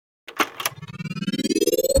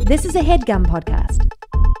This is a HeadGum podcast.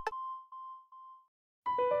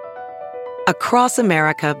 Across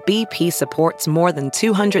America, BP supports more than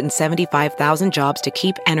 275,000 jobs to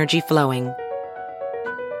keep energy flowing.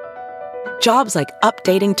 Jobs like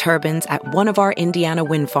updating turbines at one of our Indiana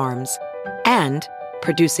wind farms and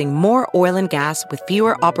producing more oil and gas with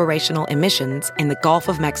fewer operational emissions in the Gulf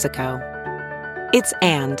of Mexico. It's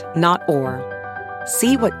and, not or.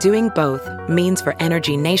 See what doing both means for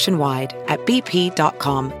energy nationwide at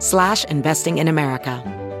bp.com/investing in America.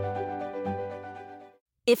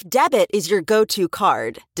 If debit is your go-to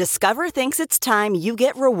card, Discover thinks it's time you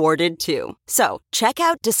get rewarded too. So, check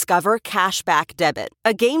out Discover Cashback Debit,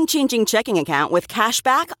 a game-changing checking account with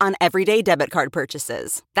cashback on everyday debit card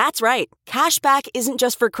purchases. That's right, cashback isn't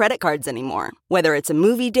just for credit cards anymore. Whether it's a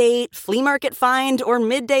movie date, flea market find, or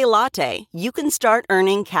midday latte, you can start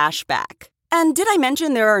earning cash back. And did I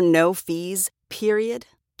mention there are no fees, period?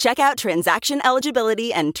 Check out transaction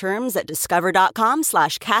eligibility and terms at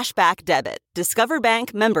discover.com/cashbackdebit. Discover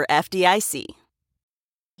Bank, member FDIC.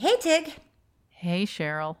 Hey, Tig. Hey,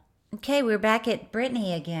 Cheryl. Okay, we're back at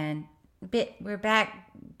Britney again. We're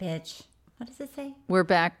back, bitch. What does it say? We're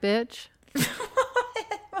back, bitch.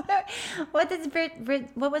 What does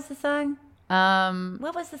what was the song?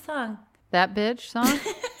 What was the song? That bitch song?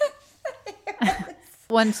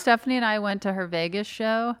 When Stephanie and I went to her Vegas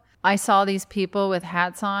show, I saw these people with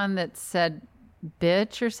hats on that said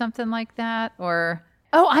bitch or something like that. Or,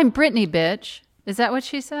 oh, I'm Britney, bitch. Is that what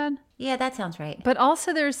she said? Yeah, that sounds right. But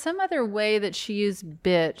also there's some other way that she used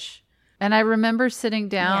bitch. And I remember sitting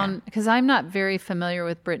down, because I'm not very familiar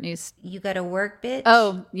with Britney's. You gotta work, bitch?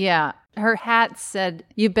 Oh, yeah. Her hat said,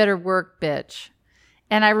 you better work, bitch.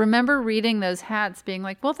 And I remember reading those hats being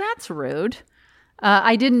like, well, that's rude.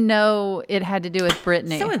 I didn't know it had to do with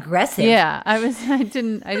Britney. So aggressive. Yeah, I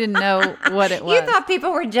didn't know what it was. You thought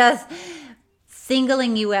people were just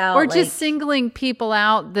singling you out. Or just singling people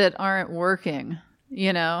out that aren't working,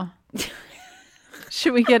 you know.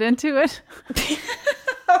 Should we get into it?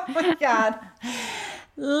 Oh my God.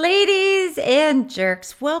 Ladies and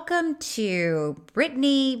jerks, welcome to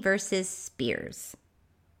Britney versus Spears.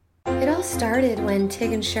 It all started when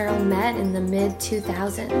Tig and Cheryl met in the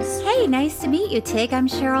mid-2000s. Hey, nice to meet you, Tig. I'm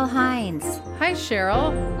Cheryl Hines. Hi,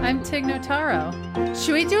 Cheryl. I'm Tig Notaro.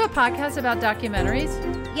 Should we do a podcast about documentaries?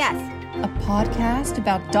 Yes. A podcast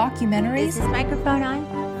about documentaries? Is this microphone on?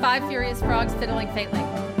 5 furious frogs fiddling faintly.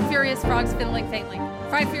 Furious frogs fiddling faintly.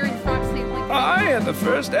 5 furious frogs fiddling faintly. I am the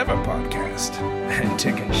first ever podcast, and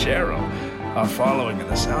Tig and Cheryl are following in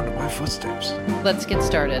the sound of my footsteps. Let's get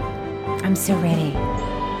started. I'm so ready.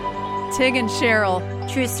 Tig and Cheryl.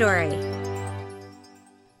 True story.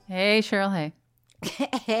 Hey, Cheryl. Hey.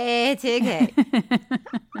 Hey, Tig. Hey.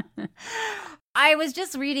 I was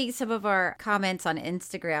just reading some of our comments on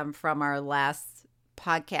Instagram from our last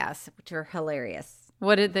podcast, which were hilarious.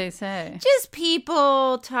 What did they say? Just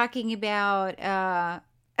people talking about,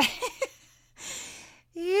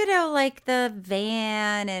 like the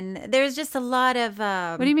van, and there's just a lot of...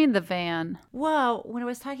 what do you mean the van? Well, when I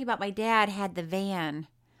was talking about my dad had the van.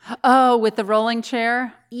 Oh, with the rolling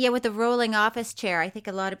chair? Yeah, with the rolling office chair. I think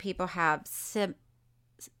a lot of people have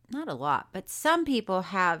not a lot, but some people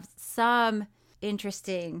have some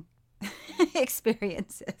interesting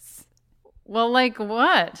experiences. Well, like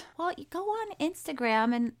what? Well, you go on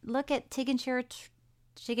Instagram and look at Tig and Cherry.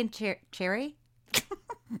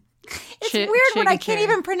 It's weird when I can't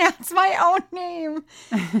even pronounce my own name.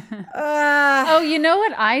 Oh, you know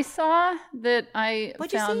what I saw that I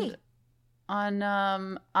What'd you see? On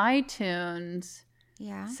iTunes?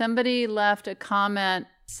 Yeah. Somebody left a comment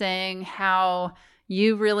saying how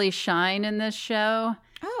you really shine in this show.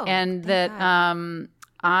 Oh, and that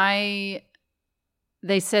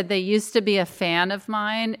they said they used to be a fan of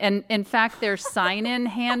mine. And in fact, their sign-in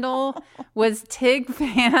handle was Tig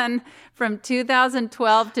Fan from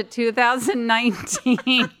 2012 to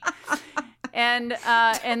 2019. And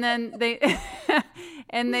then they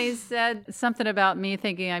and they said something about me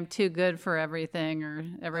thinking I'm too good for everything or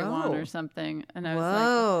everyone or something. And I was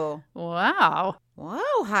like, wow.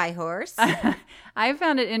 Whoa, high horse. I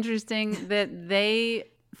found it interesting that they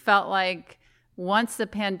felt like once the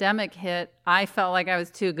pandemic hit, I felt like I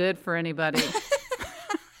was too good for anybody.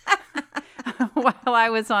 While I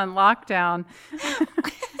was on lockdown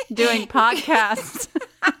doing podcasts.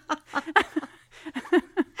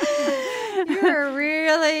 You're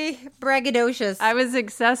really braggadocious. I was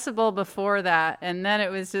accessible before that. And then it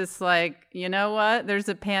was just like, you know what? There's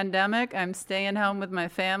a pandemic. I'm staying home with my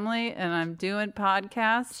family and I'm doing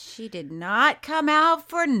podcasts. She did not come out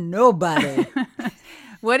for nobody.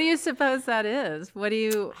 What do you suppose that is? What do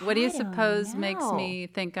you suppose makes me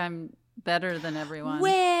think I'm better than everyone.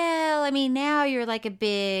 Well, I mean, now you're like a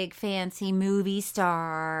big fancy movie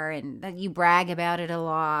star and you brag about it a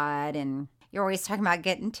lot and you're always talking about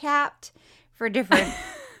getting tapped for different.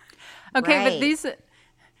 Okay, Right. but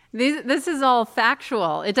this is all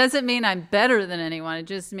factual. It doesn't mean I'm better than anyone. It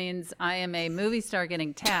just means I am a movie star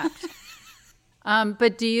getting tapped.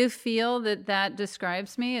 But do you feel that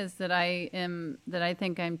describes me as that I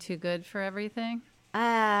think I'm too good for everything?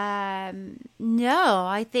 No,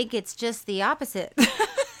 I think it's just the opposite.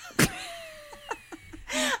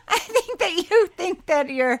 I think that you think that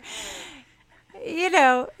you're,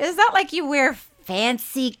 it's not like you wear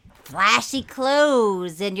fancy, flashy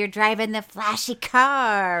clothes and you're driving the flashy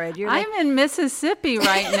car and you're like, I'm in Mississippi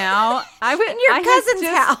right now. in your cousin's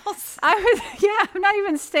house. I'm not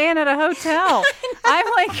even staying at a hotel. I'm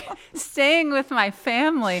like staying with my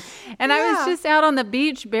family. And I was just out on the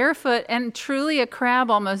beach barefoot and truly a crab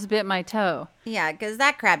almost bit my toe. Yeah, because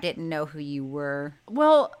that crab didn't know who you were.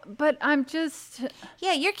 Well, but I'm just...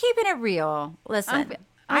 Yeah, you're keeping it real. Listen,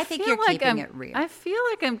 I think you're keeping it real. I feel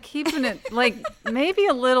like I'm keeping it like maybe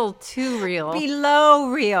a little too real.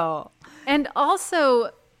 Below real. And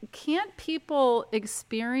also, can't people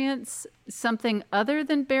experience something other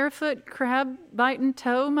than barefoot crab biting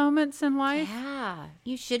toe moments in life? Yeah,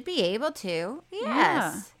 you should be able to.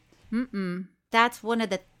 Yes. Yeah. That's one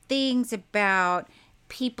of the things about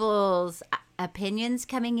people's opinions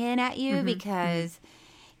coming in at you because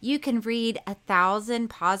you can read 1,000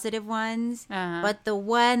 positive ones, but the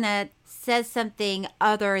one that says something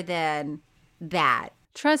other than that.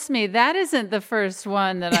 Trust me, that isn't the first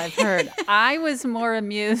one that I've heard. I was more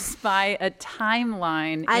amused by a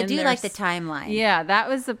timeline. I do like the timeline. Yeah, that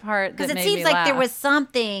was the part that made me laugh. Because it seems like there was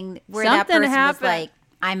something where that person was like,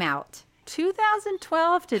 I'm out.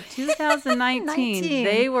 2012 to 2019,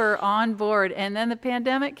 they were on board. And then the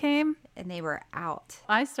pandemic came. And they were out.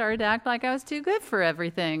 I started to act like I was too good for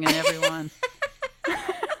everything and everyone.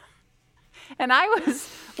 And I was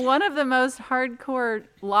one of the most hardcore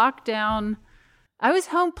lockdown. I was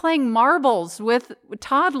home playing marbles with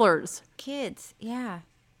toddlers. Kids, yeah.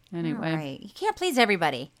 Anyway. All right. You can't please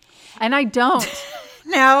everybody. And I don't.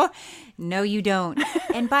 No, you don't.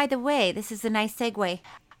 And by the way, this is a nice segue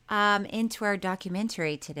into our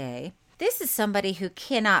documentary today. This is somebody who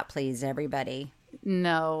cannot please everybody.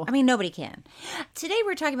 No. I mean, nobody can. Today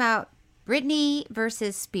we're talking about Britney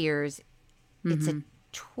versus Spears. It's a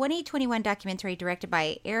 2021 documentary directed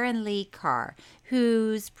by Aaron Lee Carr,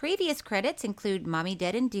 whose previous credits include Mommy,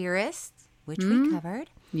 Dead, and Dearest, which we covered.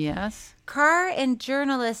 Yes. Carr and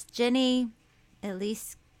journalist Jenny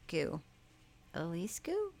Eliscu.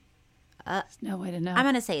 No way to know. I'm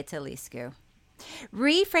going to say it's Eliscu.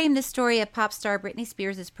 Reframe the story of pop star Britney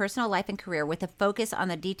Spears' personal life and career with a focus on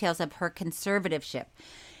the details of her conservatorship.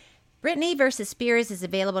 Britney versus Spears is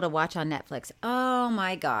available to watch on Netflix. Oh,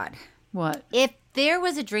 my God. What? If there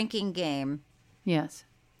was a drinking game, Yes.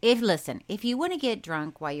 if you want to get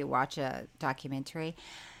drunk while you watch a documentary,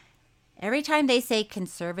 every time they say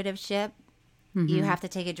conservatorship, you have to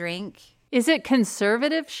take a drink. Is it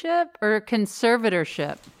conservativeship or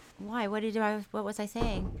conservatorship? Why? What was I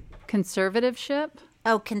saying? Conservativeship?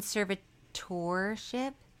 Oh,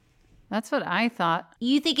 conservatorship? That's what I thought.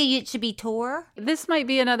 You think it should be tour? This might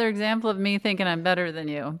be another example of me thinking I'm better than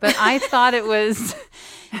you, but I thought it was...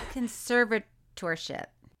 Conservatorship.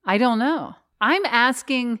 I don't know. I'm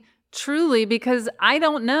asking truly because I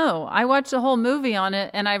don't know. I watched a whole movie on it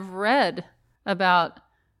and I've read about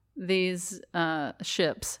these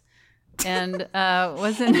ships. And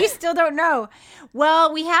And you still don't know.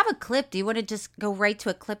 Well, we have a clip. Do you want to just go right to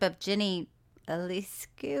a clip of Jenny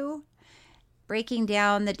Eliscu breaking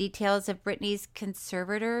down the details of Britney's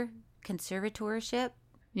conservatorship?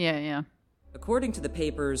 Yeah. According to the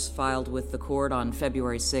papers filed with the court on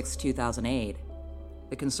February 6, 2008,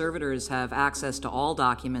 the conservators have access to all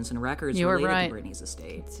documents and records related to Britney's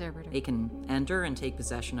estate. They can enter and take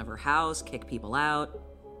possession of her house, kick people out.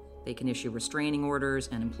 They can issue restraining orders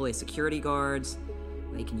and employ security guards.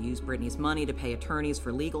 They can use Britney's money to pay attorneys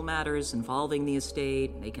for legal matters involving the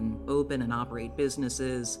estate. They can open and operate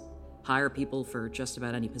businesses, hire people for just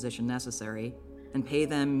about any position necessary, and pay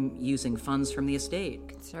them using funds from the estate.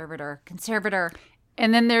 Conservator.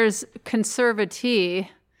 And then there's conservatee.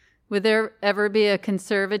 Would there ever be a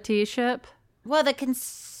conservateeship? Well, the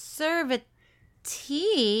conservatee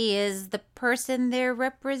is the person they're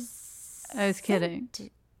representing. I was kidding.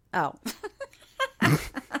 Oh.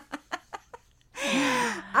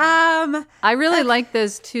 I really like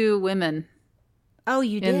those two women. Oh,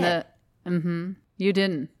 you did? You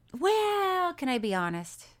didn't. Well, can I be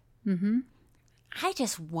honest? I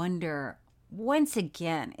just wonder, once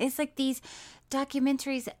again, it's like these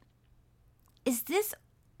documentaries, is this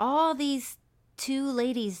all these two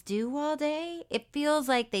ladies do all day? It feels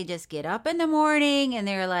like they just get up in the morning and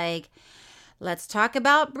they're like, let's talk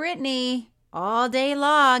about Britney all day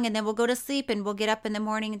long, and then we'll go to sleep and we'll get up in the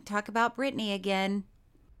morning and talk about Britney again.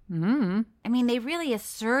 Mm-hmm. I mean, they really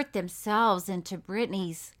assert themselves into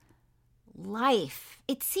Britney's life.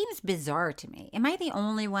 It seems bizarre to me. Am I the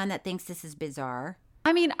only one that thinks this is bizarre?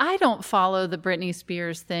 I mean, I don't follow the Britney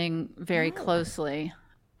Spears thing very closely.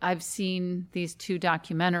 I've seen these two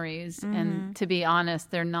documentaries, and to be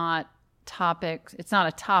honest, they're not topics. It's not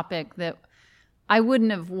a topic that I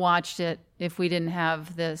wouldn't have watched it if we didn't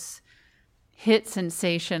have this hit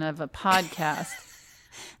sensation of a podcast.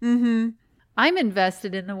 I'm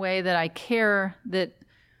invested in the way that I care that,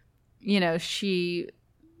 she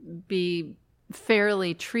be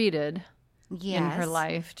fairly treated in her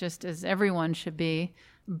life, just as everyone should be.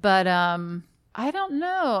 But I don't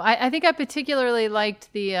know. I think I particularly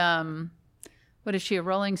liked the, what is she, a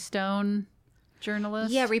Rolling Stone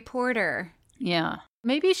journalist? Yeah, reporter. Yeah.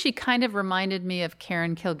 Maybe she kind of reminded me of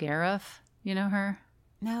Karen Kilgariff. You know her?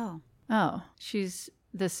 No. Oh, she's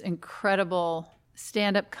this incredible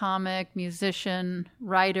stand-up comic, musician,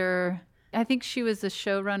 writer. I think she was the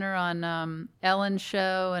showrunner on Ellen's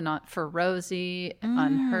show and for Rosie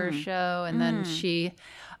on her show. And then she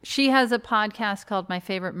has a podcast called My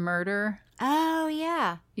Favorite Murder. Oh,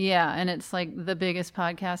 yeah. Yeah, and it's like the biggest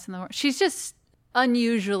podcast in the world. She's just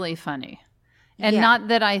unusually funny. And not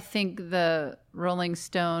that I think the Rolling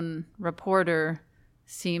Stone reporter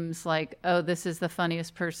seems like, oh, this is the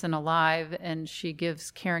funniest person alive, and she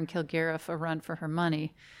gives Karen Kilgariff a run for her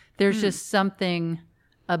money. There's just something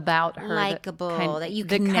about her likable that you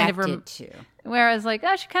connected to. Whereas, like,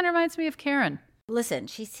 she kind of reminds me of Karen. Listen,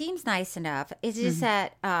 she seems nice enough. It's just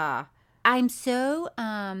that I'm so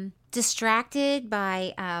distracted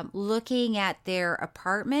by looking at their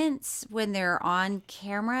apartments when they're on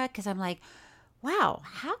camera, because I'm like, wow,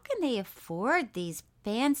 how can they afford these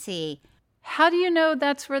fancy... How do you know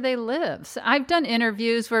that's where they live? So I've done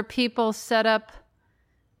interviews where people set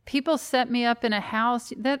me up in a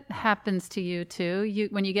house. That happens to you too.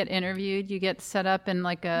 When you get interviewed, you get set up in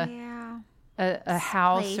like a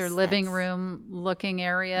house or living room looking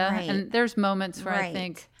area. Right. And there's moments where I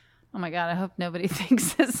think, oh my God, I hope nobody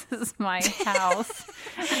thinks this is my house.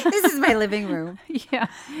 This is my living room. Yeah.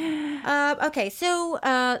 Okay. So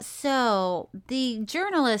the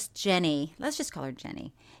journalist, Jenny, let's just call her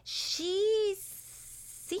Jenny. She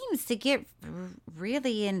seems to get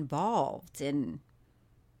really involved in,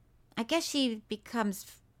 I guess she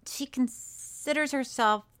considers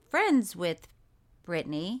herself friends with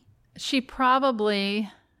Britney. She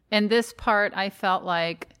probably, and this part I felt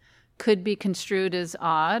like could be construed as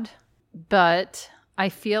odd, but I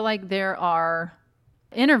feel like there are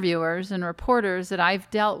interviewers and reporters that I've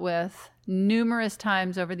dealt with numerous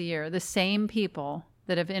times over the year, the same people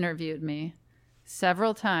that have interviewed me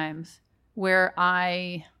several times, where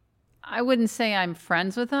I wouldn't say I'm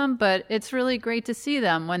friends with them, but it's really great to see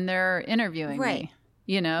them when they're interviewing me.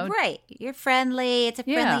 Right. You're friendly. It's a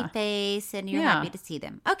friendly face, and you're happy to see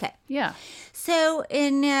them. Okay. Yeah. So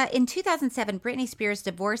in 2007, Britney Spears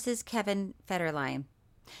divorces Kevin Federline.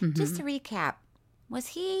 Just to recap, was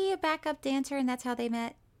he a backup dancer, and that's how they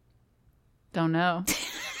met? Don't know.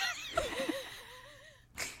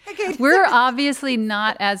 Okay. We're obviously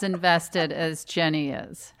not as invested as Jenny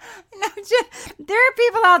is. No, there are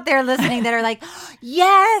people out there listening that are like,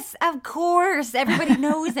 yes, of course. Everybody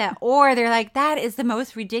knows that. Or they're like, that is the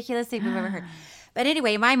most ridiculous thing we've ever heard. But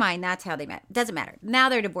anyway, in my mind, that's how they met. Doesn't matter. Now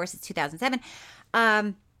their divorce is 2007.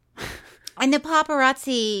 And the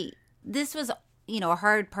paparazzi, this was, a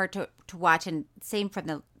hard part to watch. And same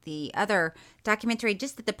from the other documentary,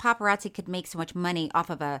 just that the paparazzi could make so much money off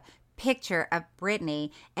of a picture of Britney,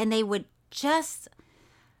 and they would just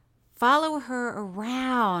follow her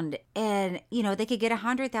around, and they could get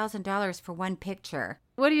 $100,000 for one picture.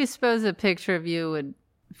 What do you suppose a picture of you would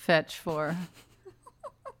fetch for?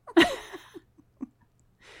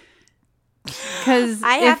 Because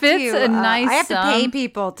if it's a nice I have to pay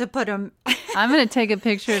people to put them. I'm going to take a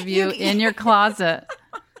picture of you in your closet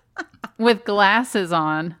with glasses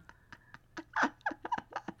on.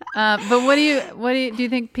 But do you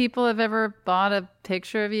think people have ever bought a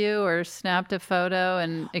picture of you or snapped a photo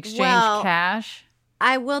and exchanged cash?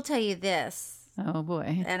 I will tell you this. Oh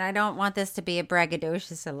boy. And I don't want this to be a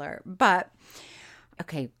braggadocious alert, but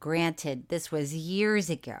okay, granted, this was years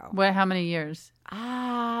ago. What, how many years?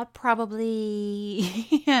 Probably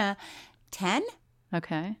 10.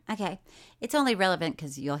 Okay. It's only relevant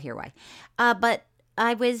because you'll hear why. But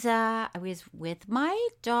I was with my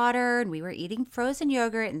daughter, and we were eating frozen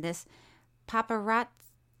yogurt, and this paparazzi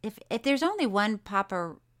if there's only one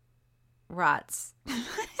paparazzi,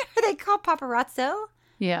 are they called paparazzo?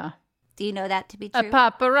 Yeah. Do you know that to be true? A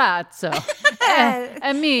paparazzo.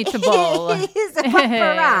 A meatball. He's a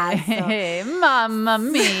paparazzo. Hey, mamma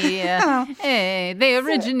mia. Hey, they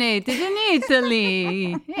originated in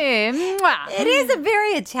Italy. Hey, mwah. It is a very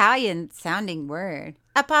Italian sounding word.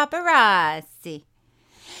 A paparazzi.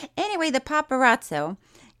 Anyway, the paparazzo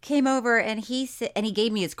came over and he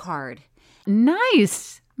gave me his card.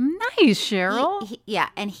 Nice, Cheryl.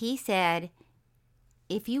 And he said,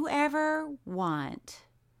 if you ever want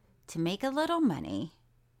to make a little money,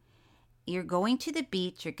 you're going to the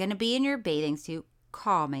beach, you're going to be in your bathing suit,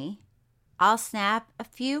 call me. I'll snap a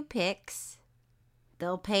few pics.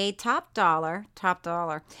 They'll pay top dollar,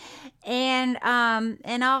 and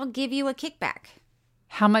I'll give you a kickback.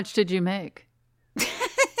 How much did you make? What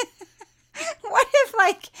if,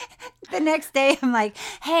 like, the next day I'm like,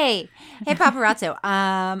 hey, paparazzo,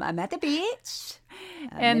 I'm at the beach.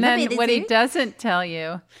 And then what he doesn't tell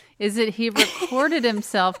you is that he recorded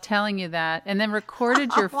himself telling you that and then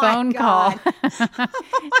recorded your phone call. Oh,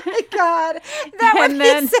 my God. That would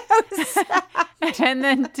be so sad. And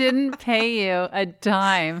then didn't pay you a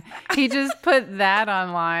dime. He just put that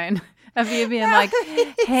online of you being like,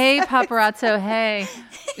 hey, paparazzo, hey,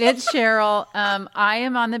 it's Cheryl. I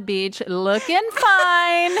am on the beach looking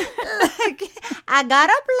fine. Look, I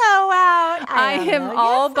got a blowout. I am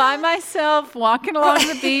all by myself walking along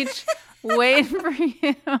the beach waiting for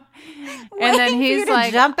you. And then he's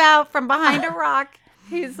like, jump out from behind a rock.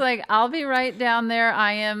 He's like, I'll be right down there.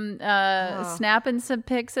 I am snapping some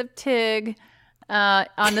pics of Tig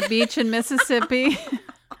on the beach in Mississippi.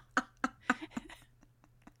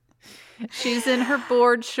 She's in her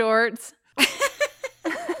board shorts.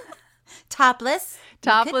 Topless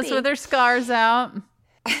with her scars out.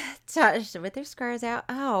 With her scars out.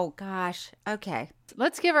 Oh, gosh. Okay.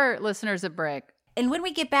 Let's give our listeners a break. And when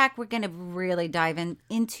we get back, we're going to really dive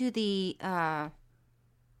into the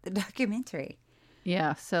documentary.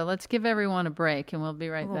 Yeah, so let's give everyone a break, and we'll be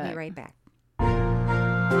right back. We'll be right back.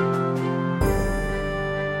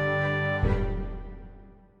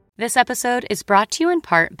 This episode is brought to you in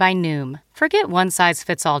part by Noom. Forget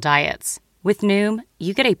one-size-fits-all diets. With Noom,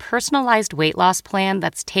 you get a personalized weight loss plan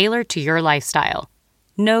that's tailored to your lifestyle.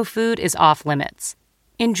 No food is off limits.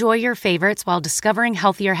 Enjoy your favorites while discovering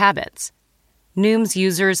healthier habits. Noom's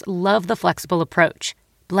users love the flexible approach,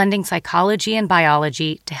 blending psychology and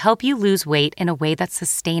biology to help you lose weight in a way that's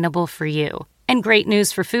sustainable for you. And great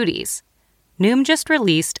news for foodies. Noom just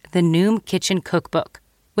released the Noom Kitchen Cookbook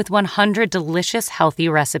with 100 delicious, healthy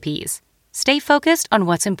recipes. Stay focused on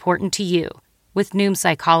what's important to you with Noom's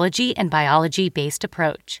psychology and biology-based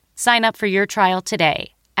approach. Sign up for your trial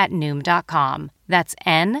today at Noom.com. That's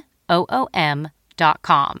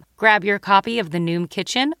Noom.com. Grab your copy of the Noom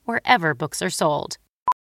Kitchen wherever books are sold.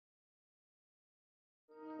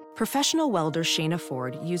 Professional welder Shayna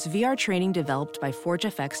Ford used VR training developed by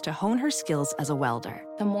ForgeFX to hone her skills as a welder.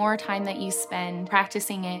 The more time that you spend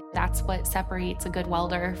practicing it, that's what separates a good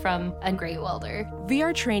welder from a great welder.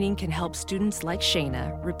 VR training can help students like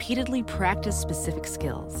Shayna repeatedly practice specific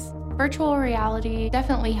skills. Virtual reality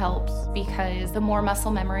definitely helps because the more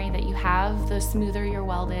muscle memory that you have, the smoother your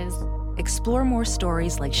weld is. Explore more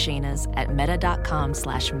stories like Shayna's at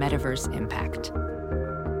meta.com/metaverseimpact.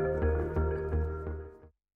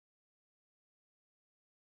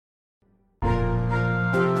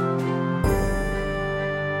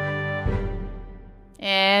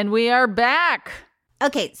 And we are back.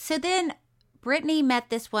 Okay, so then Britney met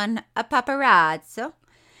this one, a paparazzo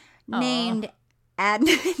named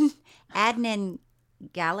Adnan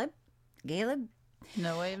Galib.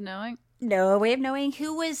 No way of knowing. No way of knowing,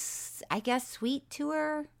 who was, I guess, sweet to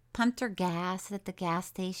her, pumped her gas at the gas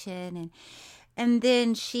station. And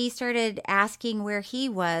then she started asking where he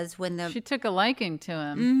was when she took a liking to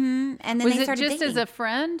him. Mm-hmm. And then was they it started just dating. as a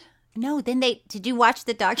friend? No, then did you watch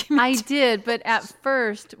the documentary? I did, but at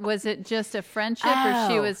first, was it just a friendship or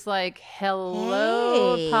she was like,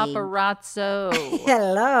 hello, paparazzo?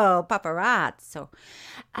 Hello, paparazzo.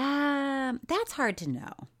 That's hard to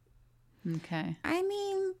know. Okay. I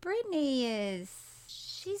mean, Britney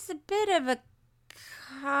she's a bit of a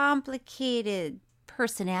complicated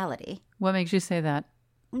personality. What makes you say that?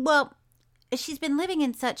 Well, she's been living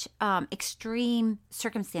in such extreme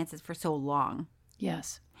circumstances for so long.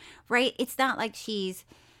 Yes. Right? It's not like she's,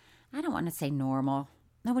 I don't want to say normal.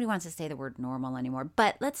 Nobody wants to say the word normal anymore.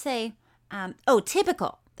 But let's say,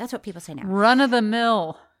 typical. That's what people say now. Run of the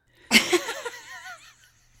mill.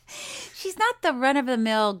 She's not the run of the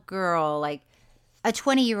mill girl, like a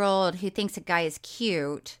 20-year-old who thinks a guy is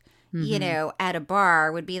cute, you know, at a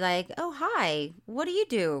bar would be like, oh, hi, what do you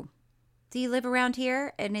do? Do you live around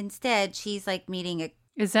here? And instead, she's like meeting a...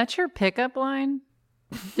 Is that your pickup line?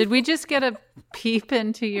 Did we just get a peep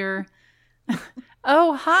into your...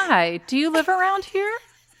 Oh, hi, do you live around here?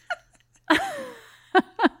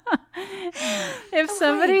 If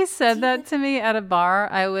somebody said that to me at a bar,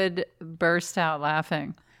 I would burst out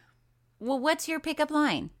laughing. Well, what's your pickup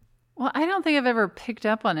line? Well, I don't think I've ever picked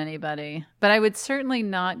up on anybody, but I would certainly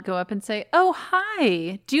not go up and say, oh,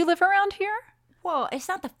 hi, do you live around here? Well, it's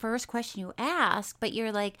not the first question you ask, but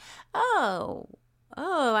you're like, oh,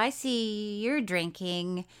 I see you're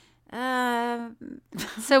drinking.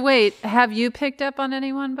 So wait, have you picked up on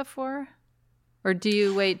anyone before? Or do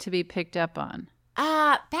you wait to be picked up on?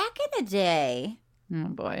 Back in the day. Oh,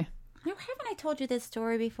 boy. Haven't I told you this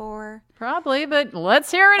story before? Probably, but let's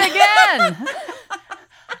hear it again.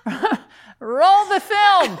 Roll the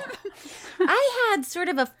film. I had sort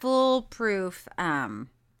of a foolproof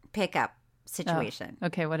pickup situation. Oh,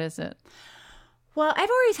 okay, what is it? Well, I've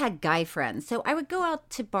always had guy friends, so I would go out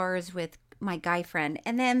to bars with my guy friend,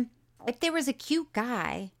 and then if there was a cute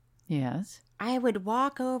guy, yes, I would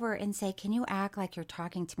walk over and say, can you act like you're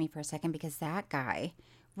talking to me for a second, because that guy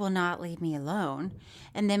will not leave me alone.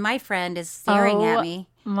 And then my friend is staring at me.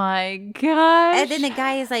 My gosh. And then the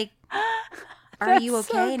guy is like, are you okay?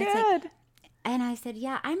 So and good. it's like, and I said,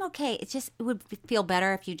 yeah, I'm okay. It's just, it would feel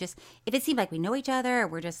better if if it seemed like we know each other, or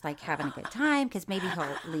we're just like having a good time, because maybe he'll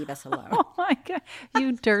leave us alone. Oh my God.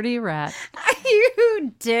 You dirty rat.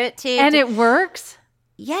 You dirty. And it works?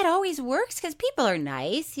 Yeah, it always works, because people are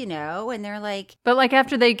nice, you know, and they're like. But like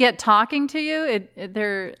after they get talking to you,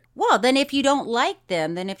 they're. Well, then if you don't like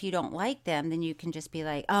them, then you can just be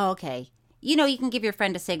like, oh, okay. You know, you can give your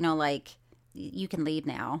friend a signal like, you can leave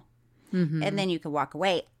now. Mm-hmm. And then you can walk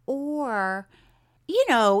away. Or, you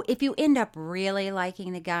know, if you end up really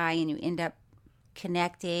liking the guy and you end up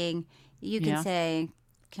connecting, you can say,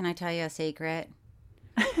 can I tell you a secret?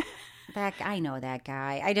 I know that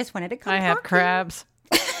guy. I just wanted to come I have crabs.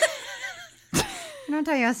 Can I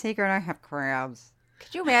tell you a secret? I have crabs.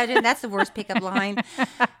 Could you imagine? That's the worst pickup line.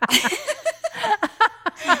 That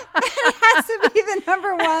has to be the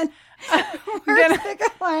number one worst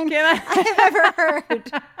pickup line I've ever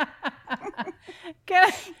heard.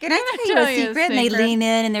 Can I tell you a secret? And they lean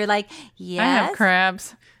in and they're like, yes. I have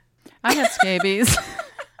crabs. I have scabies.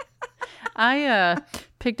 I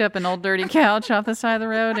picked up an old dirty couch off the side of the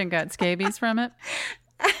road and got scabies from it.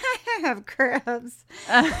 I have crabs.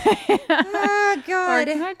 Oh, God.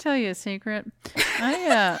 Or can I tell you a secret?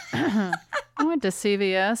 I went to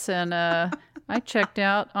CVS and I checked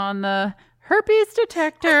out on the herpes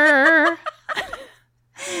detector.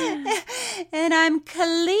 And I'm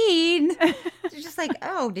clean. It's just like,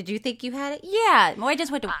 oh, did you think you had it? Yeah. Well, I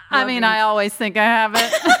just went to Walgreens. I mean, I always think I have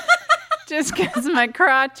it. Just because my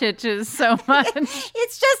crotch itches so much.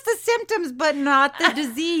 It's just the symptoms, but not the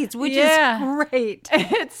disease, which is great.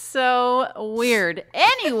 It's so weird.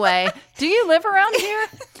 Anyway, do you live around here?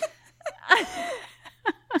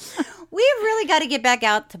 We've really got to get back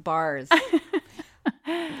out to bars.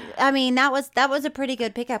 I mean, that was a pretty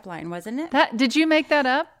good pickup line, wasn't it? Did you make that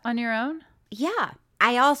up on your own? Yeah.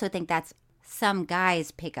 I also think that's some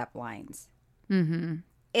guys' pickup lines. Mm-hmm.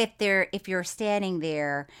 If you're standing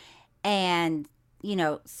there and, you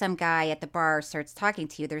know, some guy at the bar starts talking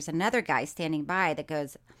to you, there's another guy standing by that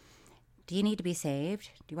goes, do you need to be saved?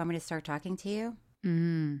 Do you want me to start talking to you?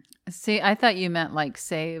 Mm. See, I thought you meant like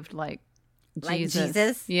saved, like Jesus. Like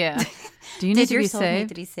Jesus? Yeah. Do you need to be saved? Did your soul need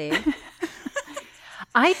to be saved?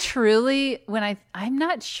 I truly, I'm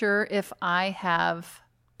not sure if I have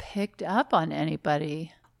picked up on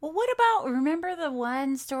anybody. Well, remember the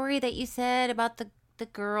one story that you said about the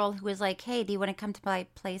girl who was like, hey, do you want to come to my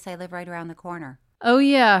place? I live right around the corner. Oh,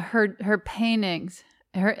 yeah. Her paintings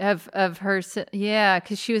of her. Yeah,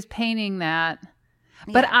 because she was painting that.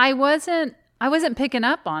 Yeah. But I wasn't picking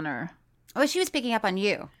up on her. Oh, she was picking up on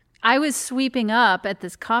you. I was sweeping up at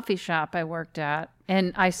this coffee shop I worked at,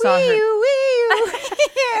 and I saw her.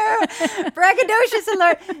 Braggadocious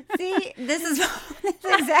alert. See, this is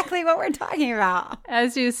exactly what we're talking about.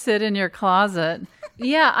 As you sit in your closet.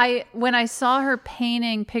 Yeah, when I saw her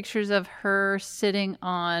painting pictures of her sitting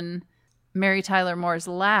on Mary Tyler Moore's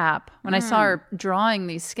lap, when I saw her drawing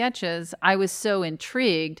these sketches, I was so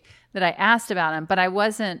intrigued that I asked about them, but I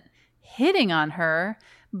wasn't hitting on her.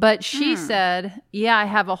 But she said, yeah, I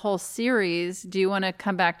have a whole series. Do you want to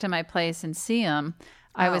come back to my place and see them?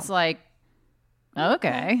 I was like,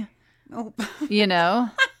 okay. Oh. You know?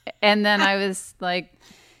 And then I was like,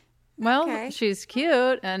 well, she's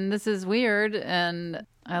cute and this is weird. And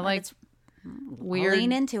I like weird.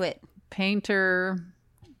 Lean into it. Painter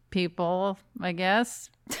people, I guess,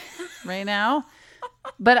 right now.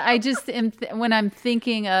 But I just am when I'm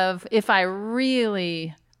thinking of if I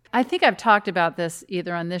really, I think I've talked about this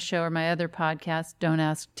either on this show or my other podcast, Don't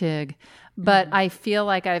Ask Tig. But I feel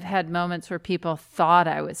like I've had moments where people thought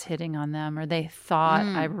I was hitting on them or they thought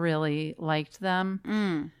I really liked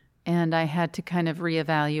them. And I had to kind of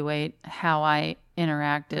reevaluate how I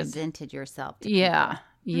interacted. Presented yourself to people. Yeah.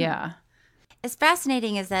 Yeah. As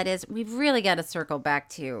fascinating as that is, we've really got to circle back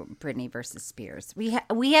to Britney versus Spears.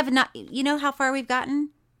 We have not, you know how far we've gotten?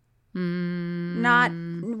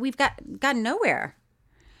 We've gotten nowhere.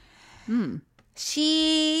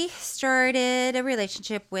 She started a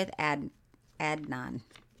relationship with Adnan.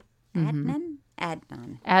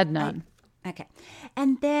 Adnan. Okay.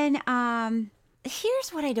 And then here's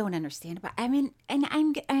what I don't understand about. I mean, and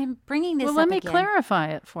I'm bringing this up let me again. clarify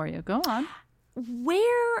it for you. Go on.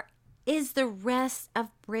 Where is the rest of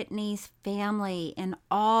Britney's family in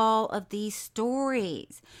all of these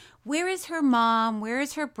stories? Where is her mom? Where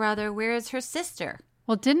is her brother? Where is her sister?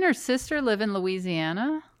 Well, didn't her sister live in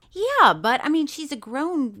Louisiana? Yeah, but I mean, she's a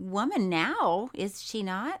grown woman now, is she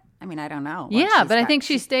not? I mean, I don't know. Yeah, but I think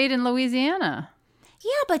she stayed in Louisiana.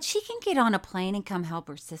 Yeah, but she can get on a plane and come help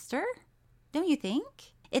her sister. Don't you think?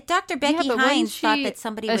 If Dr. Becky Hines thought that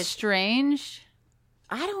somebody was estranged,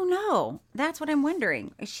 I don't know. That's what I'm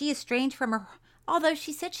wondering. Is she estranged from her? Although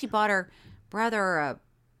she said she bought her brother a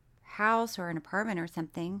house or an apartment or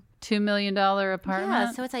something. $2 million apartment?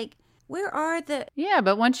 Yeah, so it's like, where are the... Yeah,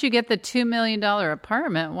 but once you get the $2 million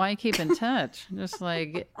apartment, why keep in touch? Just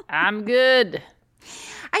like, I'm good.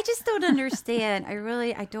 I just don't understand.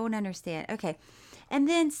 I don't understand. Okay. And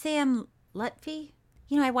then Sam Lutfi.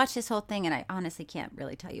 You know, I watched this whole thing and I honestly can't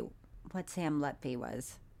really tell you what Sam Lutfi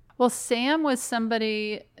was. Well, Sam was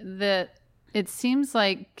somebody that it seems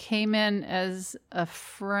like came in as a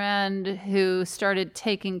friend who started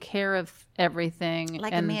taking care of everything.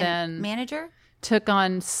 Like and a then manager? Took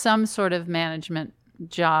on some sort of management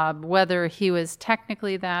job, whether he was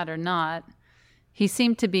technically that or not. He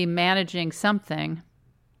seemed to be managing something.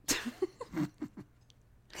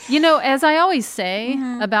 You know, as I always say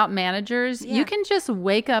about managers, you can just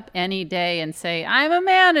wake up any day and say, I'm a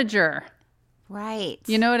manager. Right.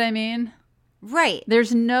 You know what I mean? Right.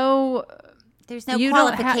 There's no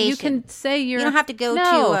qualification. You can say you don't have to go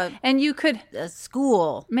to a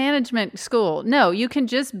school. Management school. No, you can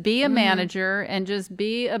just be a manager and just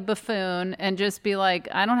be a buffoon and just be like,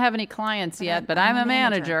 I don't have any clients yet, but I'm a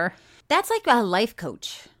manager. That's like a life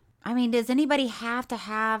coach. I mean, does anybody have to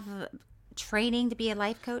have training to be a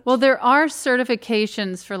life coach? Well, there are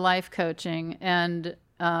certifications for life coaching. And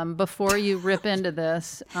before you rip into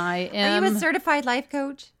this, I am... Are you a certified life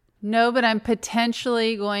coach? No, but I'm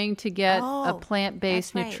potentially going to get a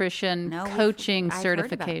plant-based nutrition coaching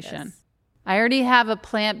certification. I already have a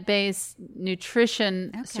plant-based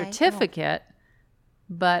nutrition certificate,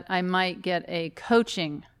 but I might get a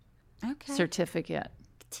coaching certificate.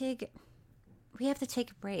 Tig, we have to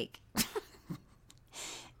take a break.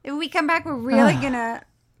 If we come back, we're really going to...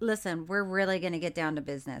 Listen, we're really going to get down to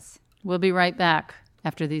business. We'll be right back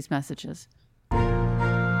after these messages.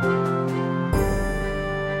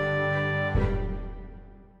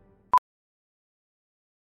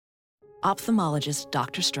 Ophthalmologist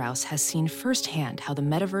Dr. Strauss has seen firsthand how the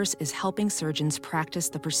metaverse is helping surgeons practice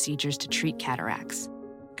the procedures to treat cataracts.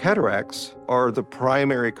 Cataracts are the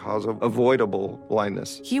primary cause of avoidable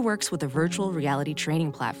blindness. He works with a virtual reality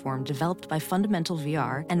training platform developed by Fundamental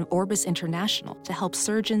VR and Orbis International to help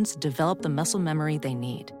surgeons develop the muscle memory they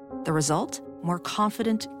need. The result? More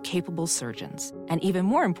confident, capable surgeons. And even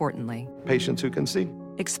more importantly, patients who can see.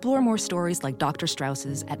 Explore more stories like Dr.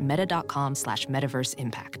 Strauss's at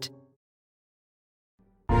meta.com/metaverseimpact.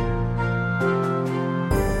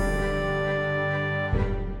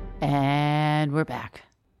 And we're back.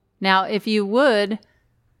 Now, if you would,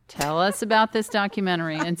 tell us about this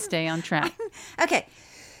documentary and stay on track. Okay.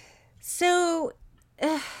 So,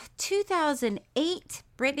 2008,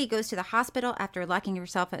 Britney goes to the hospital after locking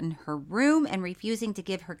herself in her room and refusing to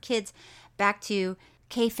give her kids back to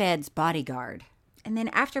K-Fed's bodyguard. And then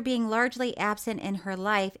after being largely absent in her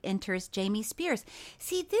life, enters Jamie Spears.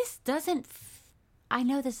 See, this doesn't... I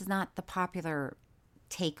know this is not the popular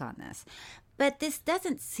take on this, but this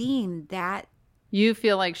doesn't seem that... You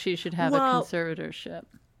feel like she should have a conservatorship.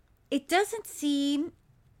 It doesn't seem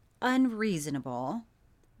unreasonable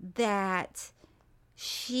that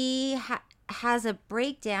she has a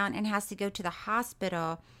breakdown and has to go to the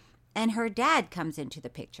hospital and her dad comes into the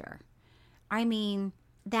picture. I mean,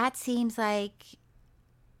 that seems like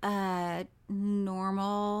a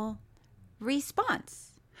normal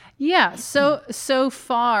response. Yeah, so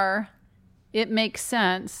far it makes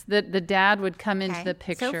sense that the dad would come into the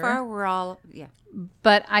picture. So far, we're all, yeah.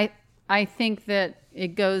 But I think that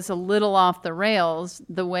it goes a little off the rails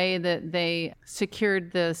the way that they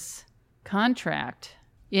secured this contract,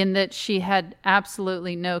 in that she had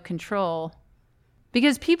absolutely no control.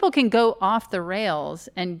 Because people can go off the rails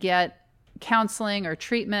and get counseling or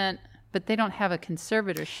treatment, but they don't have a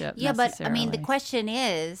conservatorship. Yeah, but I mean, the question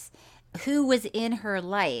is, who was in her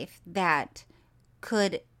life that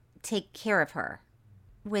could take care of her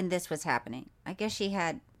when this was happening? I guess she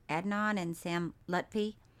had Adnan and Sam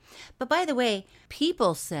Lutfi. But by the way,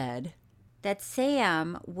 people said that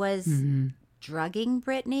Sam was drugging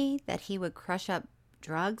Britney, that he would crush up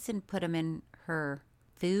drugs and put them in her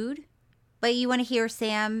food. But you want to hear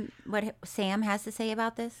what Sam has to say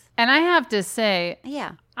about this? And I have to say,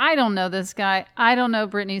 yeah, I don't know this guy. I don't know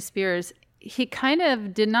Britney Spears. He kind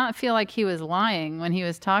of did not feel like he was lying when he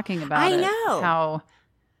was talking about it. I know. How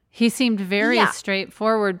he seemed very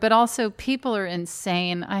straightforward, but also people are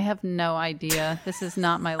insane. I have no idea. This is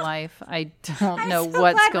not my life. I don't know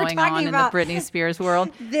what's going on in the Britney Spears world.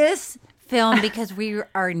 This film, because we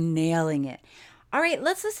are nailing it. All right,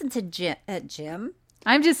 let's listen to Jim.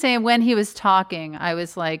 I'm just saying, when he was talking, I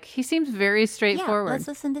was like, he seems very straightforward. Yeah, let's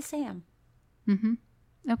listen to Sam.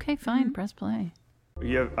 Okay, fine. Press play.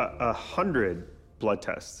 You have 100 blood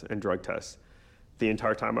tests and drug tests the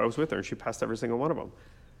entire time I was with her, and she passed every single one of them,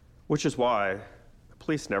 which is why the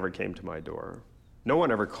police never came to my door. No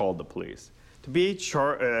one ever called the police. To be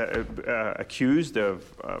accused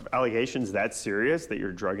of allegations that serious, that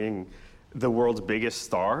you're drugging the world's biggest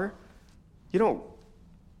star,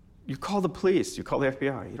 you call the police, you call the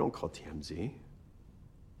FBI, you don't call TMZ.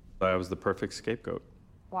 I was the perfect scapegoat.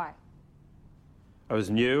 Why? I was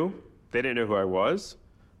new. They didn't know who I was.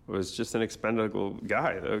 I was just an expendable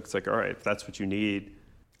guy. It's like, all right, if that's what you need.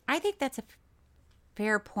 I think that's a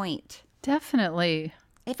fair point. Definitely.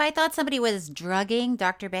 If I thought somebody was drugging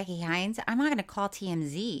Dr. Becky Hines, I'm not going to call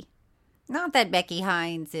TMZ. Not that Becky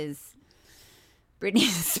Hines is Britney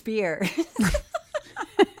Spears.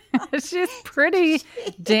 She's pretty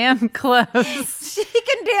damn close. She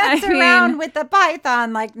can dance around with the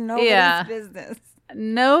python like nobody's business.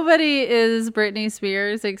 Nobody is Britney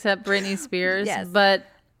Spears except Britney Spears. Yes. But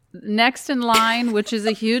next in line, which is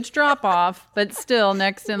a huge drop off, but still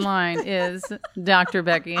next in line, is Dr.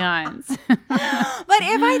 Becky Hines. But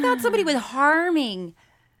if I thought somebody was harming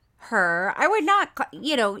her, I would not,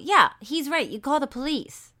 he's right. You call the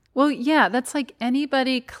police. Well, yeah, that's like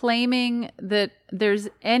anybody claiming that there's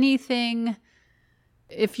anything,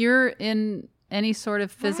 if you're in any sort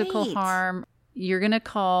of physical harm, you're going to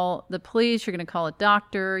call the police, you're going to call a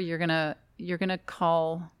doctor, you're going to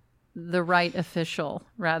call the right official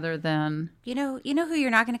rather than... You know who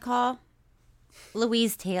you're not going to call?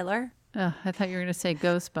 Louise Taylor. I thought you were going to say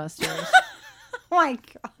Ghostbusters. Oh my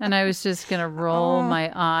God. And I was just going to roll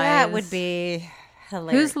my eyes. That would be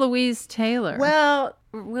hilarious. Who's Louise Taylor? Well,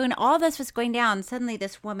 when all this was going down, suddenly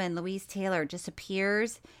this woman, Louise Taylor, just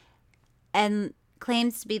appears and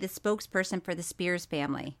claims to be the spokesperson for the Spears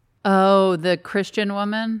family. Oh, the Christian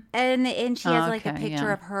woman? And she has like a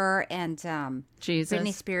picture of her and Jesus.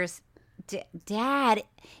 Britney Spears' dad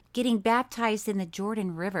getting baptized in the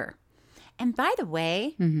Jordan River. And by the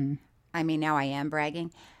way, I mean, now I am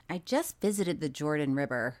bragging, I just visited the Jordan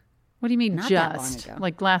River. What do you mean not just? That long ago.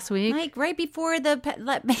 Like last week? Like right before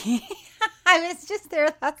I was just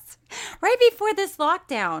there right before this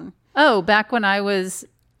lockdown. Oh, back when I was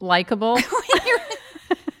likable?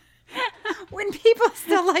 When people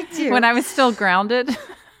still liked you. When I was still grounded.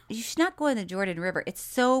 You should not go in the Jordan River. It's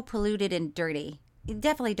so polluted and dirty. You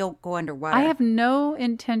definitely don't go underwater. I have no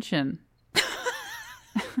intention.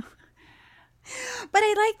 But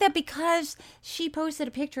I like that because she posted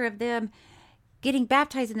a picture of them getting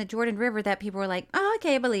baptized in the Jordan River that people were like, oh,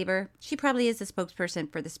 okay, I believe her. She probably is the spokesperson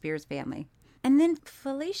for the Spears family. And then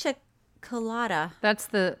Felicia Collada. That's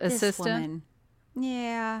the assistant? Woman,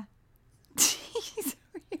 yeah. She's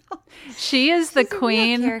real. She is the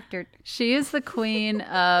queen. Character. She is the queen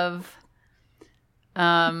of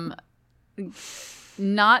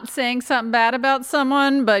not saying something bad about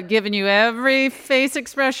someone, but giving you every face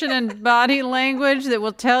expression and body language that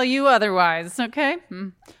will tell you otherwise. Okay?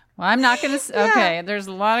 Well, I'm not going to. Okay, there's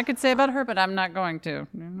a lot I could say about her, but I'm not going to.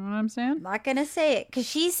 You know what I'm saying? I'm not going to say it because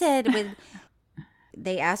she said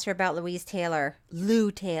they asked her about Louise Taylor,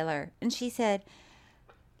 Lou Taylor, and she said,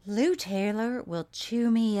 Lou Taylor will chew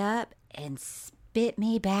me up and spit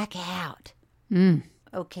me back out.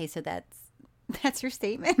 Okay, so that's your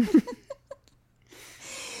statement.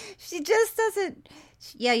 She just doesn't.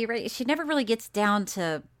 Yeah, you're right. She never really gets down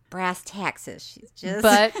to brass taxes. She's just.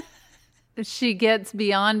 But she gets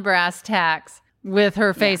beyond brass tacks with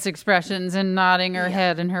her face expressions and nodding her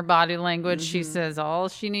head and her body language. She says all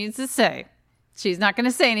she needs to say. She's not going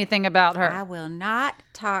to say anything about her. I will not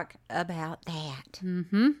talk about that.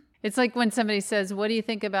 Mm-hmm. It's like when somebody says, what do you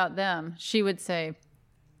think about them? She would say,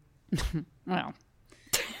 well,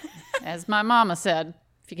 as my mama said,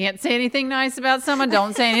 if you can't say anything nice about someone,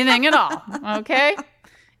 don't say anything at all. Okay?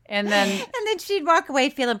 And then she'd walk away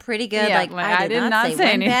feeling pretty good. Like I did not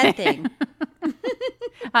say one bad thing.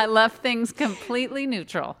 I left things completely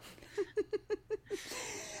neutral.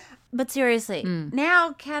 But seriously,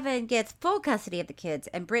 now Kevin gets full custody of the kids,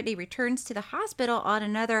 and Britney returns to the hospital on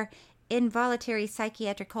another involuntary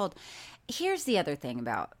psychiatric hold. Here's the other thing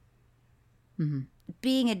about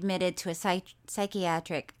being admitted to a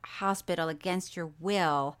psychiatric hospital against your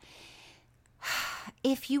will.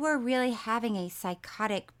 If you are really having a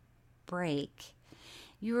psychotic break,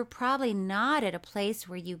 you are probably not at a place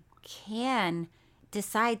where you can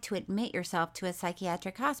decide to admit yourself to a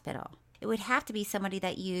psychiatric hospital. It would have to be somebody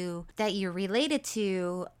that you're related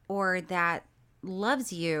to or that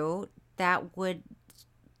loves you that would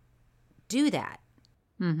do that.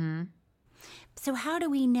 Mm-hmm. So how do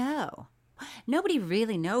we know? Nobody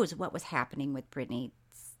really knows what was happening with Britney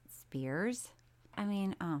Spears. I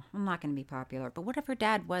mean, I'm not going to be popular, but what if her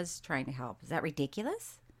dad was trying to help? Is that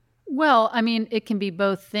ridiculous? Well, I mean, it can be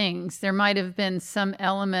both things. There might have been some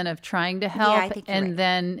element of trying to help, and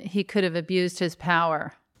then he could have abused his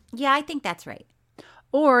power. Yeah, I think that's right.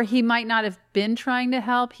 Or he might not have been trying to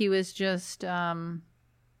help. He was just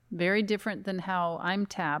very different than how I'm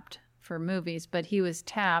tapped for movies, but he was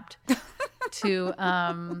tapped to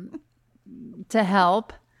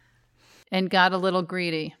help and got a little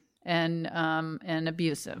greedy and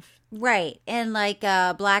abusive. Right. And like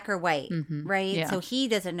black or white, right? Yeah. So he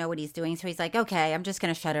doesn't know what he's doing. So he's like, okay, I'm just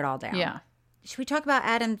going to shut it all down. Yeah. Should we talk about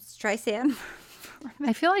Adam Streisand?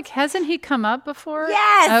 I feel like, hasn't he come up before?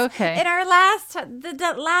 Yes. Okay. In our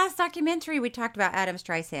the last documentary, we talked about Adam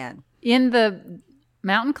Streisand. In the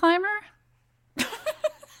Mountain Climber?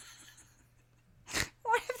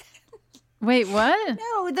 Wait, what?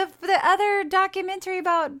 No, the other documentary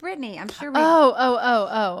about Britney. I'm sure.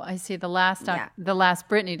 Oh! I see the last the last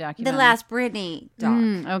Britney documentary. The last Britney doc.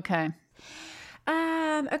 Okay.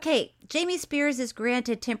 Okay. Jamie Spears is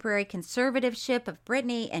granted temporary conservatorship of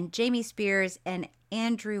Britney, and Jamie Spears and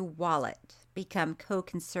Andrew Wallet become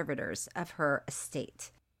co-conservators of her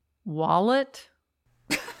estate. Wallet?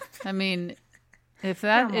 I mean, if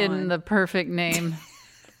that isn't the perfect name.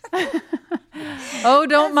 Oh,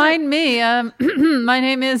 don't mind me. My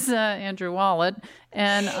name is Andrew Wallet,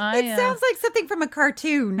 and It sounds like something from a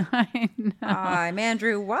cartoon. I know. I'm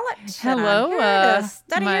Andrew Wallet. Hello. And I'm here to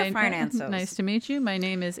study your finances. Nice to meet you. My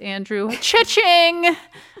name is Andrew Cha-ching. Like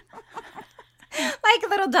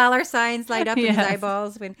little dollar signs light up in his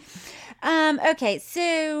eyeballs. Okay,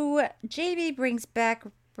 so JB brings back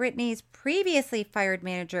Britney's previously fired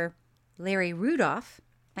manager, Larry Rudolph,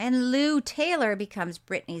 and Lou Taylor becomes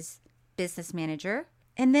Britney's business manager.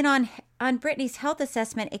 And then on Britney's health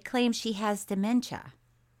assessment, it claims she has dementia.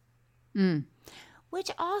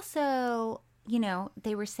 Which also,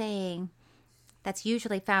 they were saying that's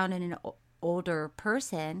usually found in an older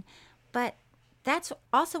person. But that's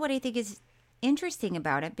also what I think is interesting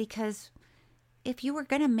about it, because if you were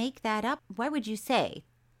going to make that up, why would you say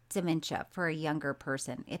dementia for a younger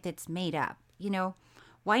person if it's made up?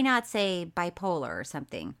 Why not say bipolar or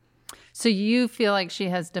something? So you feel like she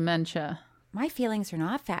has dementia? My feelings are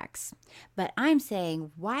not facts, but I'm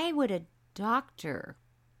saying, why would a doctor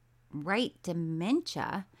write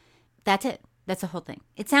dementia? That's it. That's the whole thing.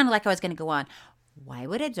 It sounded like I was going to go on. Why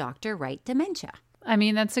would a doctor write dementia? I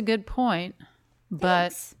mean, that's a good point,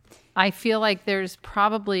 but I feel like there's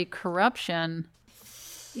probably corruption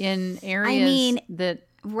in areas that...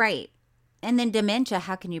 Right. And then dementia,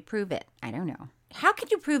 how can you prove it? I don't know. How can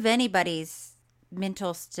you prove anybody's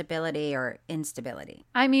mental stability or instability?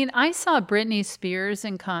 I mean, I saw Britney Spears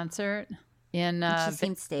in concert in she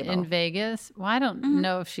seemed stable. In Vegas. Well, I don't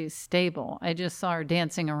know if she's stable. I just saw her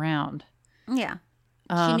dancing around. Yeah.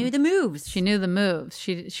 She knew the moves. She knew the moves.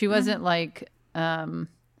 She wasn't like,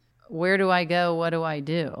 where do I go? What do I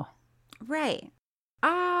do? Right.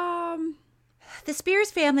 The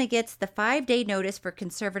Spears family gets the 5-day notice for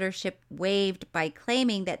conservatorship waived by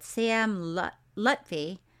claiming that Sam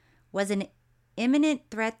Lutfi was an imminent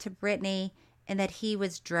threat to Britney and that he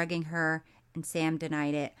was drugging her, and Sam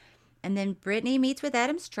denied it. And then Britney meets with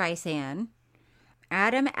Adam Streisand.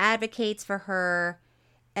 Adam advocates for her,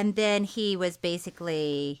 and then he was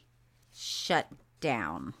basically shut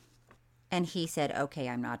down. And he said, okay,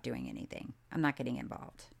 I'm not doing anything. I'm not getting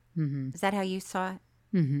involved. Is that how you saw it?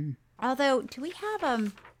 Although, do we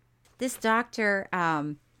have this doctor,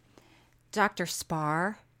 Dr.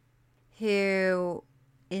 Spar, who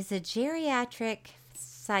is a geriatric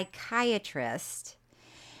psychiatrist,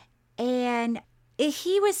 and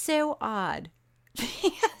he was so odd.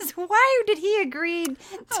 Because why did he agree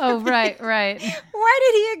right. Why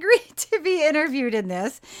did he agree to be interviewed in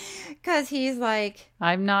this? Because he's like,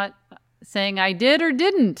 I'm not saying I did or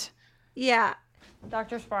didn't. Yeah.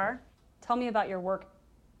 Dr. Spar, tell me about your work.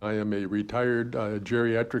 I am a retired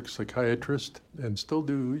geriatric psychiatrist and still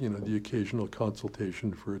do, the occasional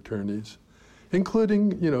consultation for attorneys,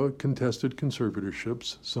 including, contested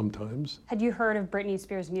conservatorships sometimes. Had you heard of Britney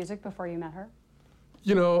Spears' music before you met her?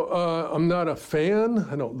 I'm not a fan.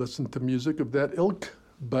 I don't listen to music of that ilk,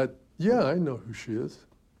 but yeah, I know who she is.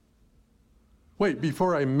 Wait,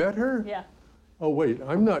 before I met her? Yeah. Oh, wait,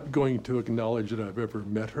 I'm not going to acknowledge that I've ever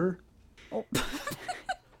met her. Oh.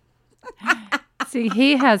 See,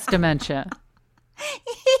 he has dementia.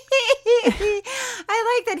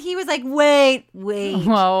 I like that he was like, wait.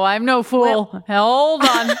 Whoa, I'm no fool. Well, hold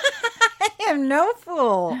on. I am no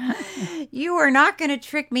fool. You are not going to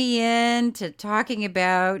trick me into talking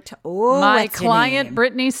about my client,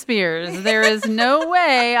 Britney Spears. There is no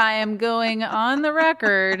way I am going on the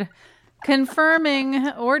record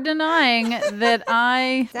confirming or denying that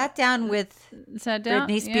I sat down with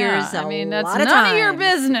Britney Spears. Yeah, I mean, that's none of your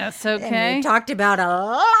business, okay? And we talked about a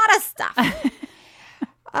lot of stuff.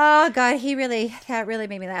 Oh, God, that really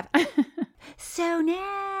made me laugh. So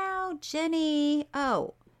now, Jenny,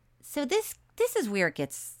 so this is where it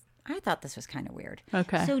gets, I thought this was kind of weird.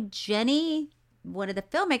 Okay. So Jenny, one of the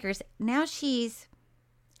filmmakers, now she's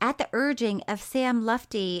at the urging of Sam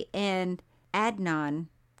Lufty and Adnan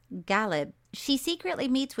Galib. She secretly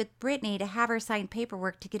meets with Britney to have her sign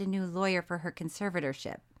paperwork to get a new lawyer for her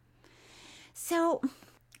conservatorship. So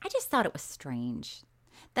I just thought it was strange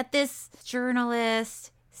that this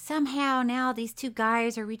journalist, somehow now these two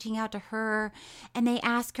guys are reaching out to her and they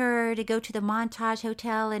ask her to go to the Montage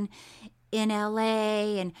Hotel in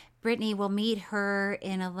LA, and Britney will meet her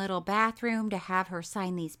in a little bathroom to have her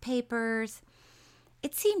sign these papers.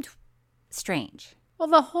 It seemed strange. Well,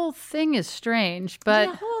 the whole thing is strange, but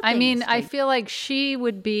I feel like she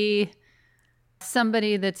would be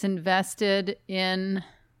somebody that's invested in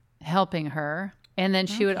helping her. And then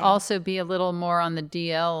she would also be a little more on the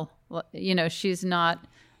DL. She's not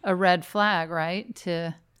a red flag, right?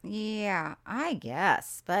 Yeah, I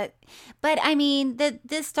guess. But I mean,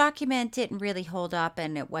 this document didn't really hold up,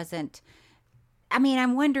 and it wasn't. I mean,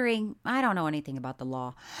 I'm wondering, I don't know anything about the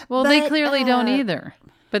law. Well, they clearly don't either.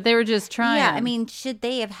 But they were just trying. Yeah, I mean, should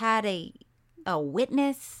they have had a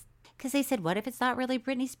witness? Because they said, what if it's not really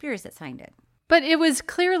Britney Spears that signed it? But it was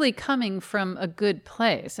clearly coming from a good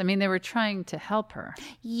place. I mean, they were trying to help her.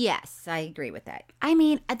 Yes, I agree with that. I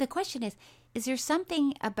mean, the question is there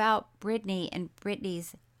something about Britney and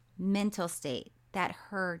Britney's mental state that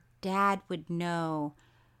her dad would know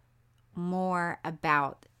more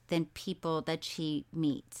about than people that she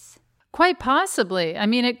meets? Quite possibly. I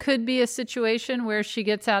mean, it could be a situation where she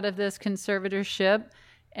gets out of this conservatorship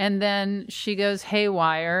and then she goes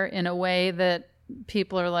haywire in a way that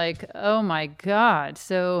people are like, oh my God.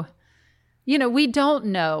 So, we don't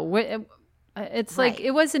know. It's like,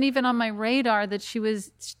 it wasn't even on my radar that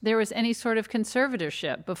there was any sort of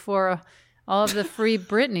conservatorship before all of the Free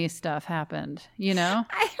Britney stuff happened, There are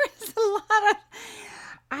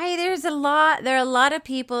a lot of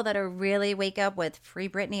people that are really wake up with Free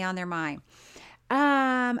Britney on their mind.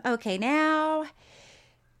 Okay, now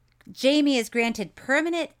Jamie is granted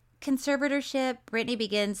permanent conservatorship. Britney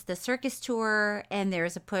begins the circus tour, and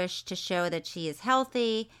there's a push to show that she is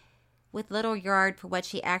healthy with little regard for what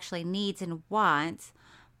she actually needs and wants.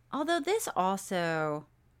 Although this also,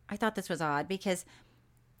 I thought this was odd, because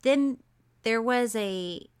then there was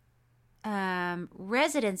a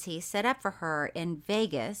residency set up for her in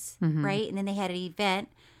Vegas, right? And then they had an event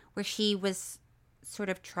where she was sort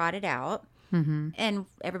of trotted out, and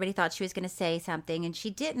everybody thought she was going to say something, and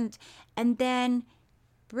she didn't. And then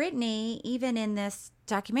Britney, even in this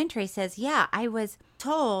documentary, says, yeah, I was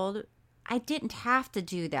told I didn't have to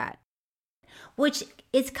do that, which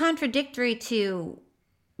is contradictory to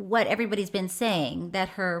what everybody's been saying, that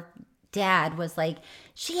her dad was like,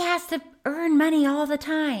 she has to earn money all the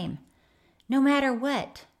time, no matter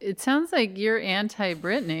what. It sounds like you're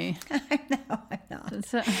anti-Britney. No, I'm not.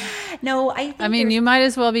 No, I mean, you might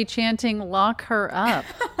as well be chanting, lock her up.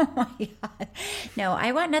 Oh, my God. No,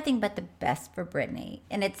 I want nothing but the best for Britney.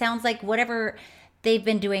 And it sounds like whatever they've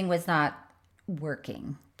been doing was not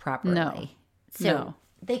working properly. No. So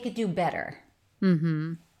they could do better.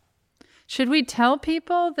 Should we tell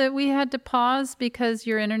people that we had to pause because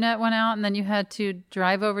your internet went out and then you had to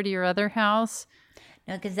drive over to your other house?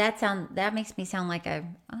 No, because that makes me sound like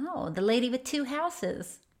the lady with two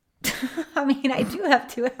houses. I mean, I do have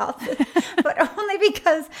two houses, but only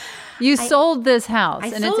because you sold this house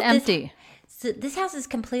and it's empty. So this house is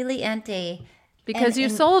completely empty. Because you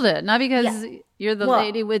sold it, not because you're the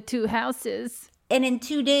lady with two houses. And in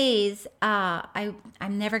 2 days, I'm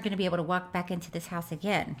never going to be able to walk back into this house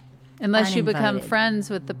again. Unless you become friends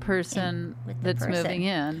with the person that's moving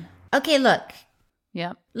in. Okay, look.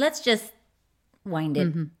 Yep. Let's just wind it.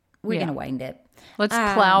 Mm-hmm. We're going to wind it. Let's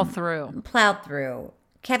plow through. Plow through.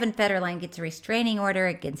 Kevin Federline gets a restraining order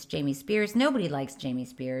against Jamie Spears. Nobody likes Jamie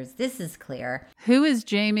Spears. This is clear. Who is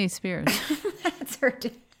Jamie Spears? That's her.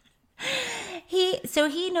 He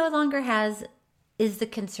no longer is the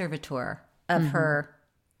conservator of her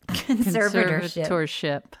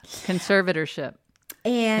conservatorship.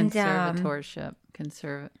 And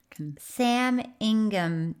Sam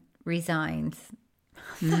Ingham resigns.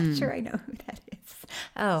 I'm not sure I know who that is.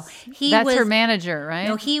 Oh, that's her manager, right?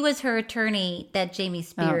 No, he was her attorney that Jamie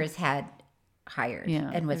Spears had hired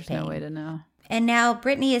and was paying. No way to know. And now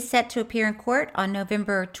Britney is set to appear in court on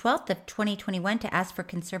November 12th of 2021 to ask for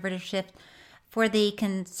the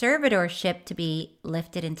conservatorship to be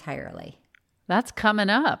lifted entirely. That's coming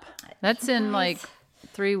up. That's in like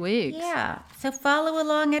 3 weeks. Yeah. So follow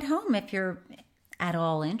along at home if you're at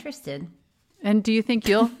all interested. And do you think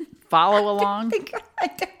you'll follow along? I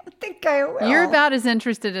don't think I will. You're about as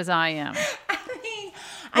interested as I am. I mean,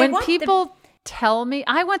 when people tell me,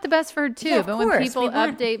 I want the best for her too. Yeah, but when people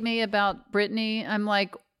update me about Britney, I'm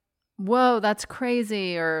like, whoa, that's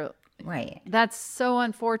crazy. Or that's so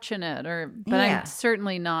unfortunate. But I'm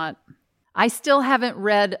certainly not. I still haven't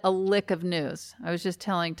read a lick of news. I was just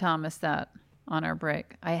telling Thomas that on our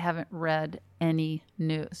break. I haven't read any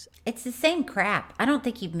news. It's the same crap. I don't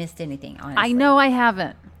think you've missed anything, honestly. I know I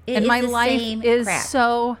haven't. And my life is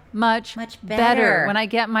so much better when I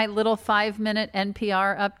get my little 5-minute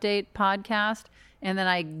NPR update podcast and then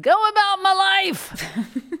I go about my life.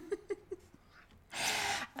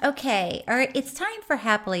 Okay. All right. It's time for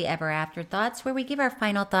Happily Ever After Thoughts, where we give our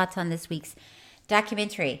final thoughts on this week's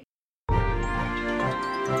documentary.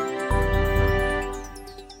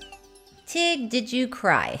 Tig, did you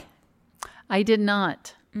cry? I did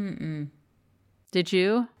not. Mm-mm. Did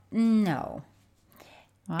you? No.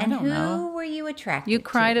 Well, I don't know. Who were you attracted to? You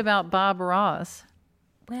cried about Bob Ross.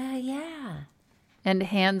 Well, yeah. And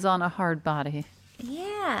Hands on a Hard Body.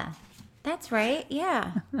 Yeah. That's right.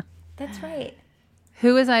 Yeah. That's right.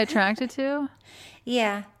 Who was I attracted to?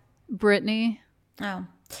 Yeah. Britney. Oh.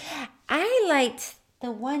 I liked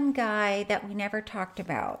the one guy that we never talked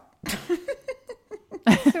about.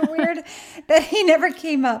 It's so weird that he never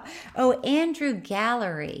came up. Oh, Andrew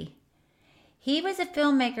Gallery. He was a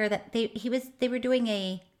filmmaker that they were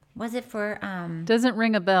doing was it for doesn't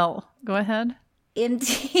ring a bell. Go ahead.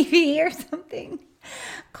 MTV or something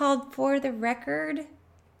called For the Record.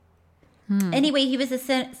 Anyway, he was a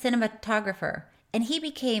cinematographer and he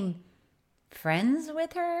became friends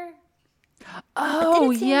with her. Oh,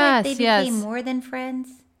 yes, like they became more than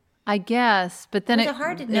friends. I guess, but then it's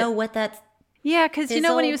hard to know what that's. Yeah, because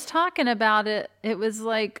when he was talking about it, it was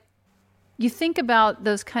like you think about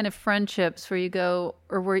those kind of friendships where you go,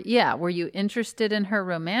 or were you interested in her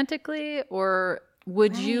romantically, or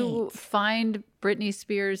would you find Britney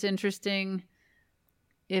Spears interesting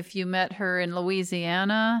if you met her in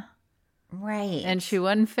Louisiana? Right. And she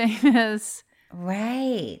wasn't famous.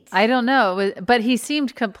 Right. I don't know, but he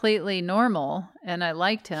seemed completely normal, and I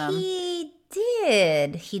liked him. He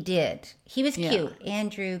did. He was cute.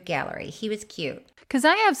 Andrew Gallery. He was cute. Because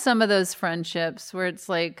I have some of those friendships where it's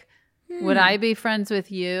like, would I be friends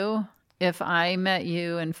with you if I met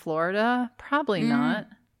you in Florida? Probably not.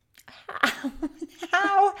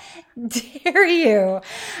 How dare you?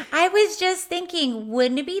 I was just thinking,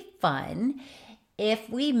 wouldn't it be fun if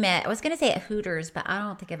we met? I was going to say at Hooters, but I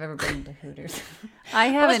don't think I've ever been to Hooters. I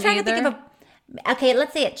haven't either. To think of okay,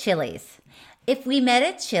 let's say at Chili's. If we met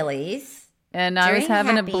at Chili's. And I was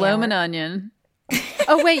having a bloomin' onion.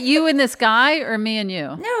 Oh, wait, you and this guy or me and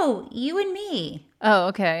you? No, you and me. Oh,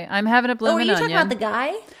 okay. I'm having a bloomin' onion. Are you talking about the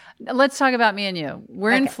guy? Let's talk about me and you.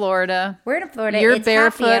 We're in Florida. You're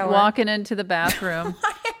barefoot walking into the bathroom.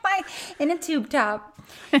 Why am I in a tube top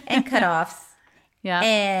and cutoffs? Yeah.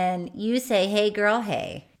 And you say, hey, girl,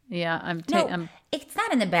 hey. Yeah, It's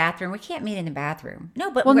not in the bathroom. We can't meet in the bathroom.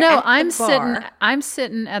 No, but I'm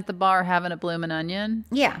sitting at the bar having a bloomin' onion.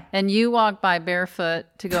 Yeah. And you walk by barefoot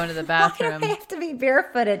to go into the bathroom. Why do I have to be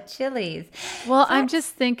barefoot at Chili's? Well, I'm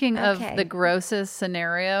just thinking of the grossest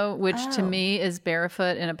scenario, which to me is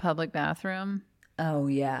barefoot in a public bathroom. Oh,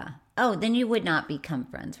 yeah. Oh, then you would not become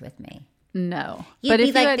friends with me. No. You'd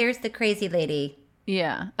be like, there's the crazy lady.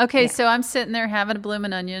 Yeah. Okay, so I'm sitting there having a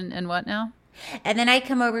bloomin' onion and what now? And then I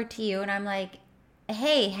come over to you and I'm like,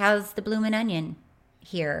 hey, how's the bloomin' onion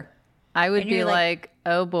here? I would be like,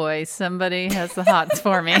 oh boy, somebody has the hots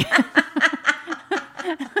for me.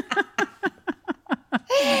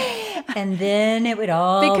 And then it would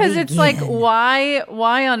all because begin. It's like, why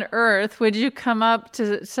on earth would you come up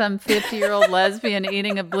to some 50-year-old lesbian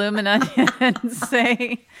eating a bloomin' onion and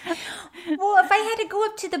say... Well, if I had to go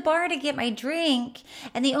up to the bar to get my drink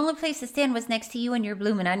and the only place to stand was next to you and your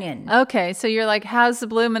bloomin' onion. Okay, so you're like, how's the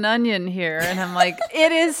bloomin' onion here? And I'm like,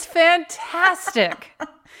 it is fantastic.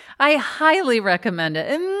 I highly recommend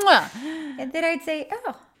it. And then I'd say,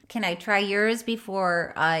 oh, can I try yours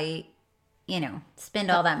before I,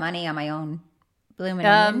 spend all that money on my own bloomin'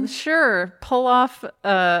 onion? Sure. Pull off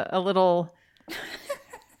a little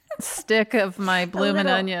stick of my bloomin'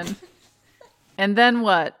 onion. And then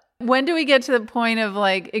what? When do we get to the point of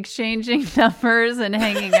like exchanging numbers and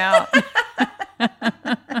hanging out?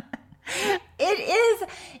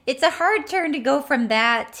 It's a hard turn to go from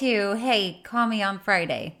that to, hey, call me on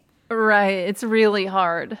Friday. Right. It's really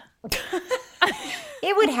hard.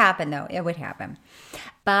 It would happen, though. It would happen.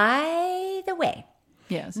 By the way,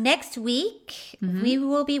 yes. Next week, we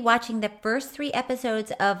will be watching the first 3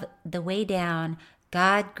 episodes of The Way Down,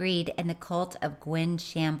 God, Greed, and the Cult of Gwen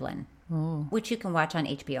Shamblin. Which you can watch on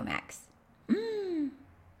HBO Max.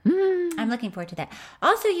 I'm looking forward to that.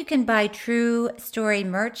 Also, you can buy True Story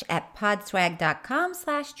merch at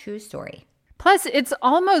podswag.com/True Story. Plus, it's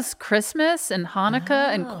almost Christmas and Hanukkah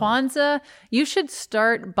and Kwanzaa. You should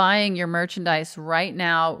start buying your merchandise right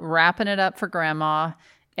now, wrapping it up for Grandma,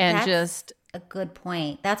 and That's a good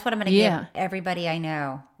point. That's what I'm going to give everybody I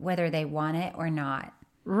know, whether they want it or not.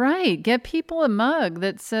 Right. Get people a mug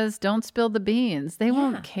that says, don't spill the beans. They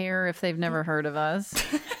won't care if they've never heard of us.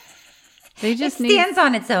 They just stands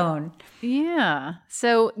on its own. Yeah.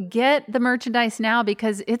 So get the merchandise now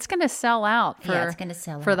because it's going to sell out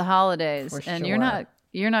for the holidays. For and sure.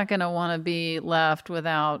 you're not going to want to be left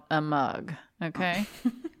without a mug. Okay.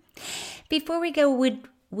 Before we go,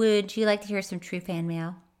 would you like to hear some true fan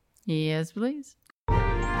mail? Yes, please.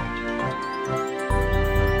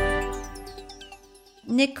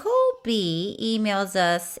 Nicole B emails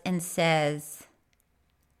us and says,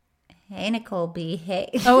 hey, Nicole B, hey.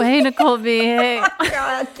 Oh, hey, Nicole B, hey. Oh,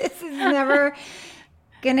 God, this is never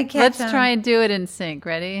going to catch Let's try and do it in sync.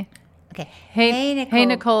 Ready? Okay. Hey,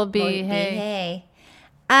 Nicole B, hey.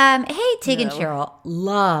 Hey, Tig and Cheryl,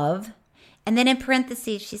 love. And then in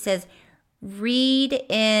parentheses, she says, read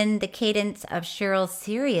in the cadence of Cheryl's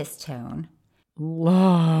serious tone.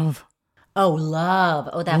 Love. Oh, love.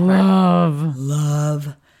 Oh, that part.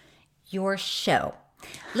 Love your show.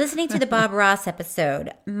 Listening to the Bob Ross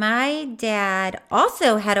episode, my dad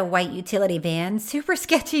also had a white utility van, super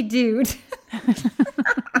sketchy dude.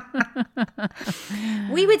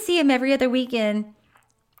 We would see him every other weekend,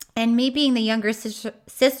 and me being the younger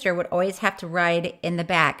sister would always have to ride in the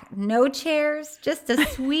back. No chairs, just a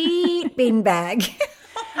sweet beanbag.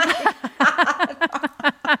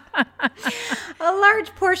 A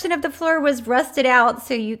large portion of the floor was rusted out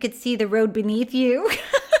so you could see the road beneath you.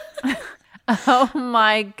 Oh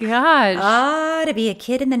my gosh. To be a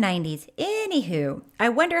kid in the 90s. Anywho, I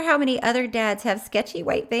wonder how many other dads have sketchy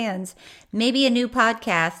white vans. Maybe a new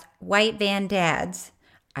podcast, White Van Dads.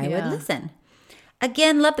 I would listen.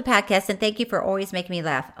 Again, love the podcast and thank you for always making me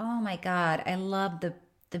laugh. Oh my God, I love the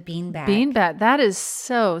beanbag. Beanbag, that is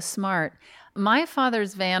so smart. My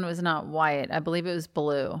father's van was not white. I believe it was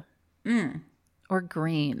blue. Or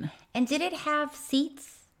green. And did it have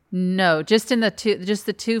seats? No, just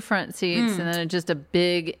the two front seats, and then just a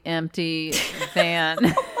big empty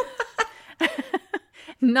van.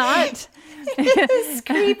 Not. This is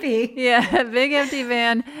creepy. Yeah, a big empty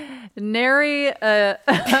van. Nary a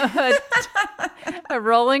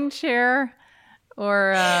rolling chair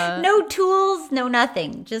or no tools, no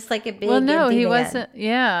nothing. Just like a big. Well, no, empty he van. wasn't.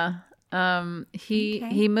 Yeah,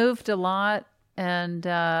 he moved a lot, and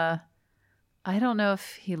I don't know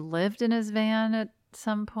if he lived in his van at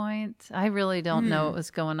some point. I really don't know what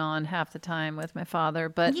was going on half the time with my father,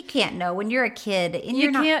 but you can't know when you're a kid. And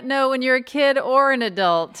you can't know when you're a kid or an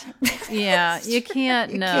adult. Yeah, you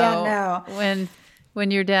can't know when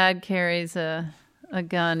your dad carries a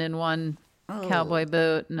gun in one cowboy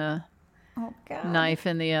boot and a Oh, God. Knife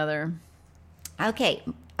in the other. Okay.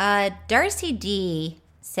 Darcy D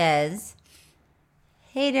says,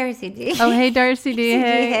 hey, Darcy D. Oh, hey, Darcy D.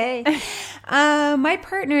 Hey. My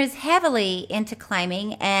partner is heavily into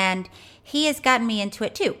climbing, and he has gotten me into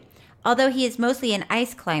it too. Although he is mostly an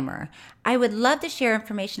ice climber, I would love to share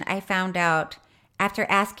information I found out after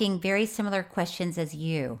asking very similar questions as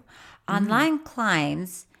you. Online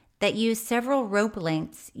climbs that use several rope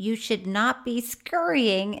lengths, you should not be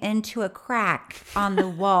scurrying into a crack on the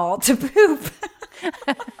wall to poop.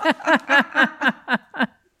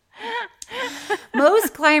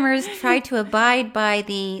 Most climbers try to abide by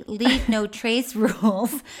the leave no trace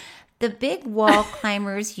rules. The big wall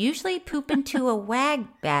climbers usually poop into a wag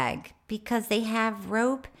bag because they have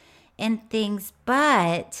rope and things,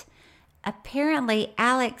 but apparently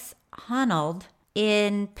Alex Honnold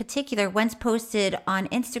in particular once posted on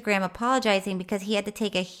Instagram apologizing because he had to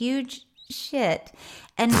take a huge shit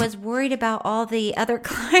and was worried about all the other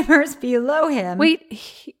climbers below him.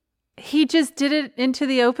 Wait, he just did it into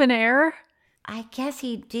the open air? I guess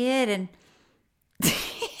he did, and I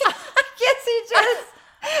guess he just...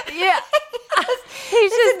 Yeah.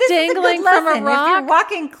 He's just dangling from a rock. If you're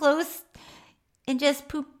walking close and just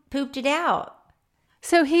pooped it out.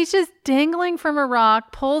 So he's just dangling from a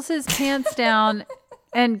rock, pulls his pants down,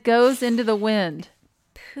 and goes into the wind.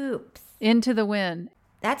 Poops. Into the wind.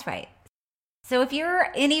 That's right. So if you're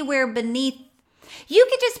anywhere beneath, you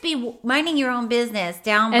could just be minding your own business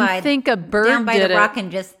down and by think a bird down by did the rock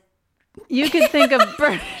and just. You could think a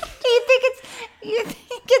bird. You think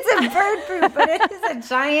it's a bird poop, but it is a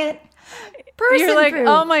giant person You're like, poop.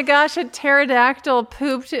 oh my gosh, a pterodactyl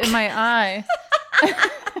pooped in my eye.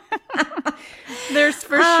 There's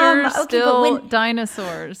for sure still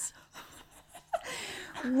dinosaurs.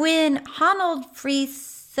 When Honnold free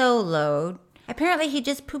soloed, apparently he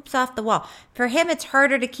just poops off the wall. For him, it's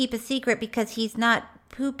harder to keep a secret because he's not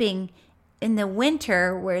pooping in the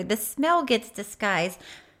winter where the smell gets disguised.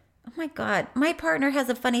 Oh my God. My partner has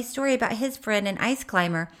a funny story about his friend, an ice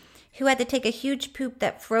climber, who had to take a huge poop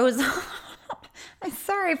that froze. I'm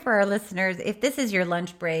sorry for our listeners if this is your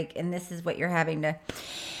lunch break and this is what you're having to...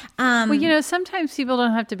 well, sometimes people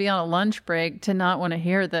don't have to be on a lunch break to not want to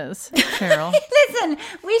hear this, Cheryl. Listen,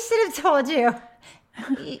 we should have told you.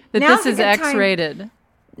 That this is X-rated.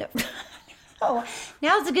 No. Oh,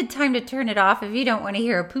 now's a good time to turn it off if you don't want to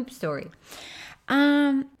hear a poop story.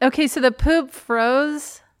 Okay, so the poop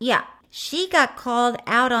froze? Yeah. She got called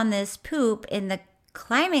out on this poop in the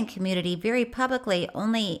climbing community very publicly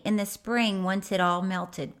only in the spring once it all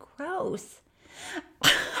melted. Gross.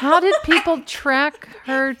 How did people track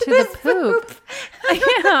her to the poop?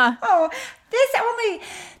 Yeah. Oh,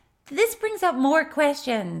 this brings up more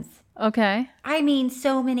questions. Okay. I mean,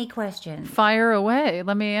 so many questions. Fire away.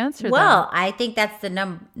 Let me answer them. Well, I think that's the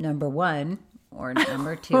number one or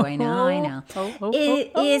number two. I know.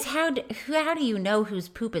 Is how do you know whose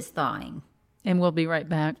poop is thawing? And we'll be right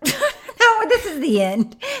back. No, this is the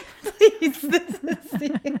end. Please, this is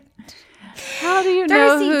the end. How do you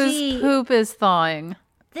know whose poop is thawing?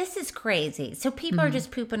 This is crazy. So people are just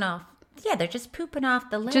pooping off. Yeah, they're just pooping off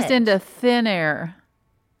the ledge. Just into thin air.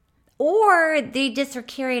 Or they just are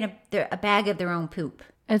carrying a bag of their own poop.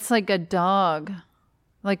 It's like a dog.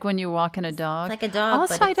 Like when you walk in a dog. It's like a dog.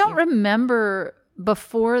 Also, I don't remember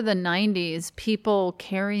before the 90s people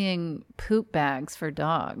carrying poop bags for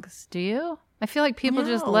dogs. Do you? I feel like people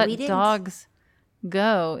just let dogs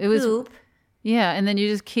go. It was poop. Yeah, and then you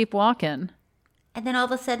just keep walking. And then all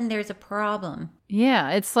of a sudden there's a problem.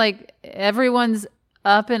 Yeah, it's like everyone's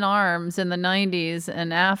up in arms in the 90s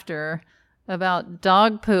and after about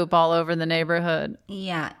dog poop all over the neighborhood.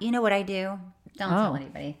 Yeah, you know what I do? Don't tell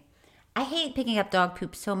anybody. I hate picking up dog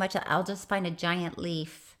poop so much that I'll just find a giant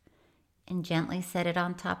leaf and gently set it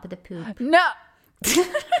on top of the poop. No!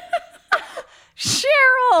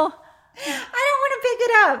 Cheryl! I don't want to pick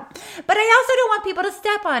it up, but I also don't want people to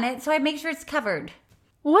step on it, so I make sure it's covered.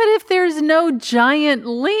 What if there's no giant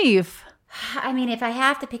leaf? I mean, if I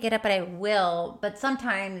have to pick it up, I will, but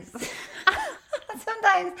sometimes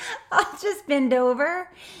I'll just bend over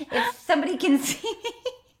if somebody can see me.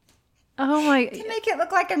 Oh my. To make it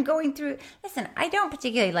look like I'm going through. Listen, I don't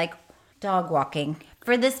particularly like dog walking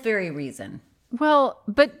for this very reason. Well,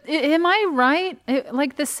 but am I right?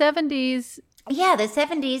 Like the 70s. Yeah, the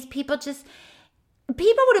 70s, people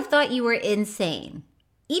would have thought you were insane.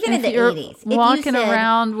 Even in the 80s. Walking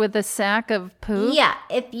around with a sack of poop? Yeah.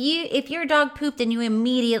 If your dog pooped and you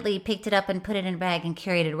immediately picked it up and put it in a bag and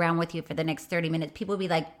carried it around with you for the next 30 minutes, people would be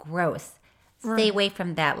like, gross. Stay away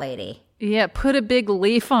from that lady. Yeah, put a big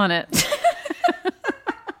leaf on it.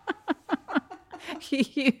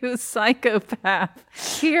 You psychopath.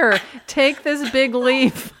 Here, take this big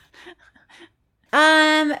leaf.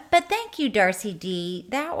 But thank you, Darcy D.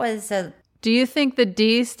 That was a... Do you think the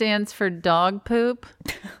D stands for dog poop?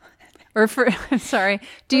 Or for, I'm sorry,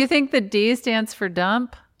 do you think the D stands for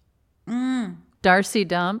dump? Darcy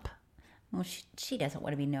Dump? Well, she doesn't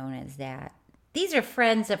want to be known as that. These are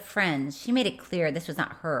friends of friends. She made it clear this was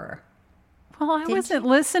not her. Well, I wasn't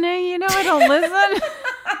listening. You know I don't listen.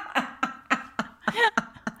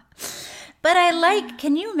 But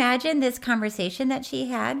can you imagine this conversation that she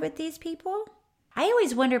had with these people? I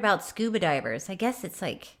always wonder about scuba divers. I guess it's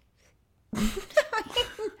like...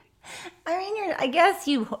 I guess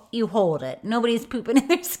you hold it. Nobody's pooping in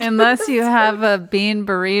their scuba Unless you suit. have a bean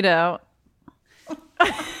burrito.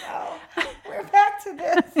 Oh, we're back to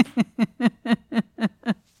this.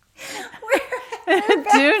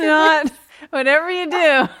 Do not, whatever you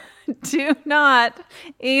do not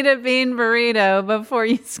eat a bean burrito before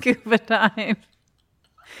you scuba dive.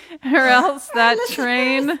 Or else that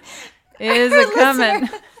train is a-coming.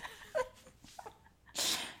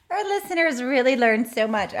 Our listeners really learned so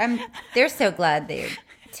much. They're so glad they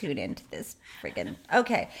tuned into this friggin'...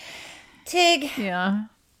 Okay. Tig. Yeah.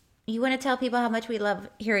 You want to tell people how much we love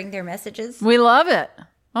hearing their messages? We love it.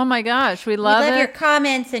 Oh my gosh, we love it. We love your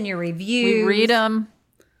comments and your reviews. We read them.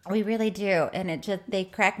 We really do. And they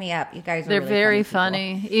crack me up. You guys are They're really very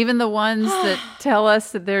funny. Even the ones that tell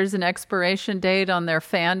us that there's an expiration date on their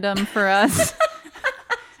fandom for us.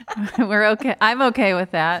 We're okay. I'm okay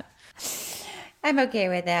with that. I'm okay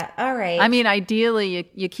with that. All right. I mean, ideally,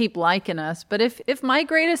 you keep liking us. But if my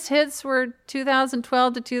greatest hits were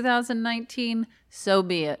 2012 to 2019, so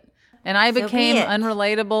be it. And I became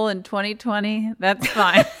unrelatable in 2020. That's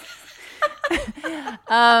fine.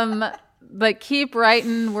 But keep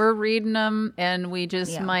writing. We're reading them. And we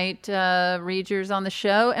just might read yours on the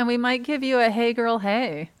show. And we might give you a hey, girl,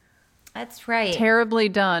 hey. That's right. Terribly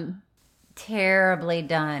done. Terribly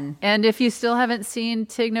done. And if you still haven't seen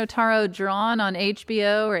Tig Notaro Drawn on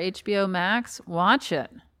HBO or HBO Max, watch it.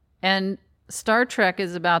 And Star Trek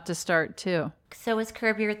is about to start too. So is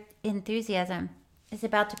Curb Your Enthusiasm. It's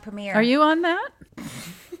about to premiere. Are you on that?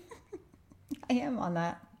 I am on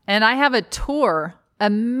that. And I have a tour, a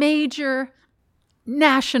major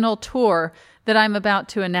national tour that I'm about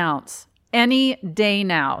to announce any day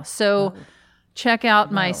now. So check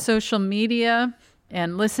out my social media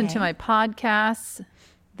and listen to my podcasts,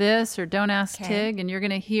 this or Don't Ask Tig, and you're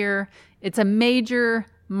going to hear it's a major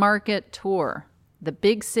market tour, the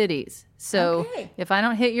big cities. So if I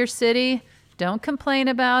don't hit your city, don't complain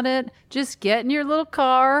about it. Just get in your little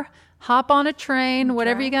car, hop on a train,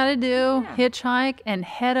 whatever you got to do, hitchhike, and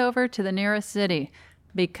head over to the nearest city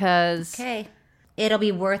because... It'll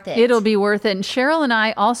be worth it. It'll be worth it. And Cheryl and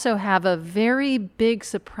I also have a very big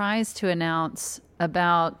surprise to announce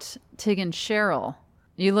about Tig and Cheryl.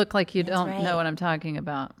 You look like you don't know what I'm talking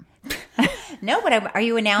about. No, but are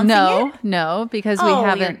you announcing it? No, because we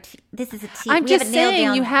haven't. This is a tease. I'm just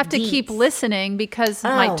saying you have to keep listening because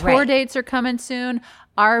my tour dates are coming soon.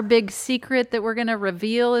 Our big secret that we're going to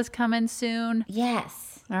reveal is coming soon.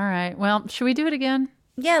 Yes. All right. Well, should we do it again?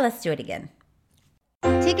 Yeah, let's do it again.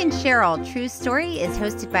 Tig and Cheryl, True Story is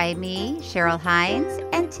hosted by me, Cheryl Hines,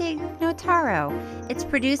 and Tig Notaro. It's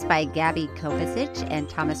produced by Gabby Kovacic and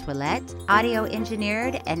Thomas Willett, audio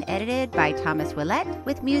engineered and edited by Thomas Willett,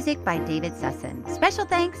 with music by David Sussin. Special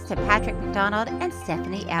thanks to Patrick McDonald and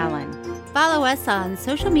Stephanie Allen. Follow us on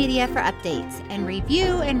social media for updates and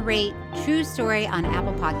review and rate True Story on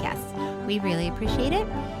Apple Podcasts. We really appreciate it.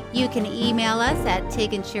 You can email us at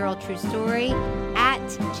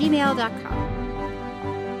tigandcheryltruestory@gmail.com.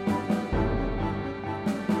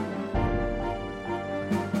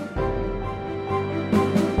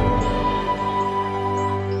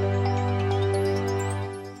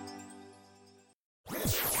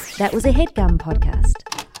 That was a HeadGum podcast.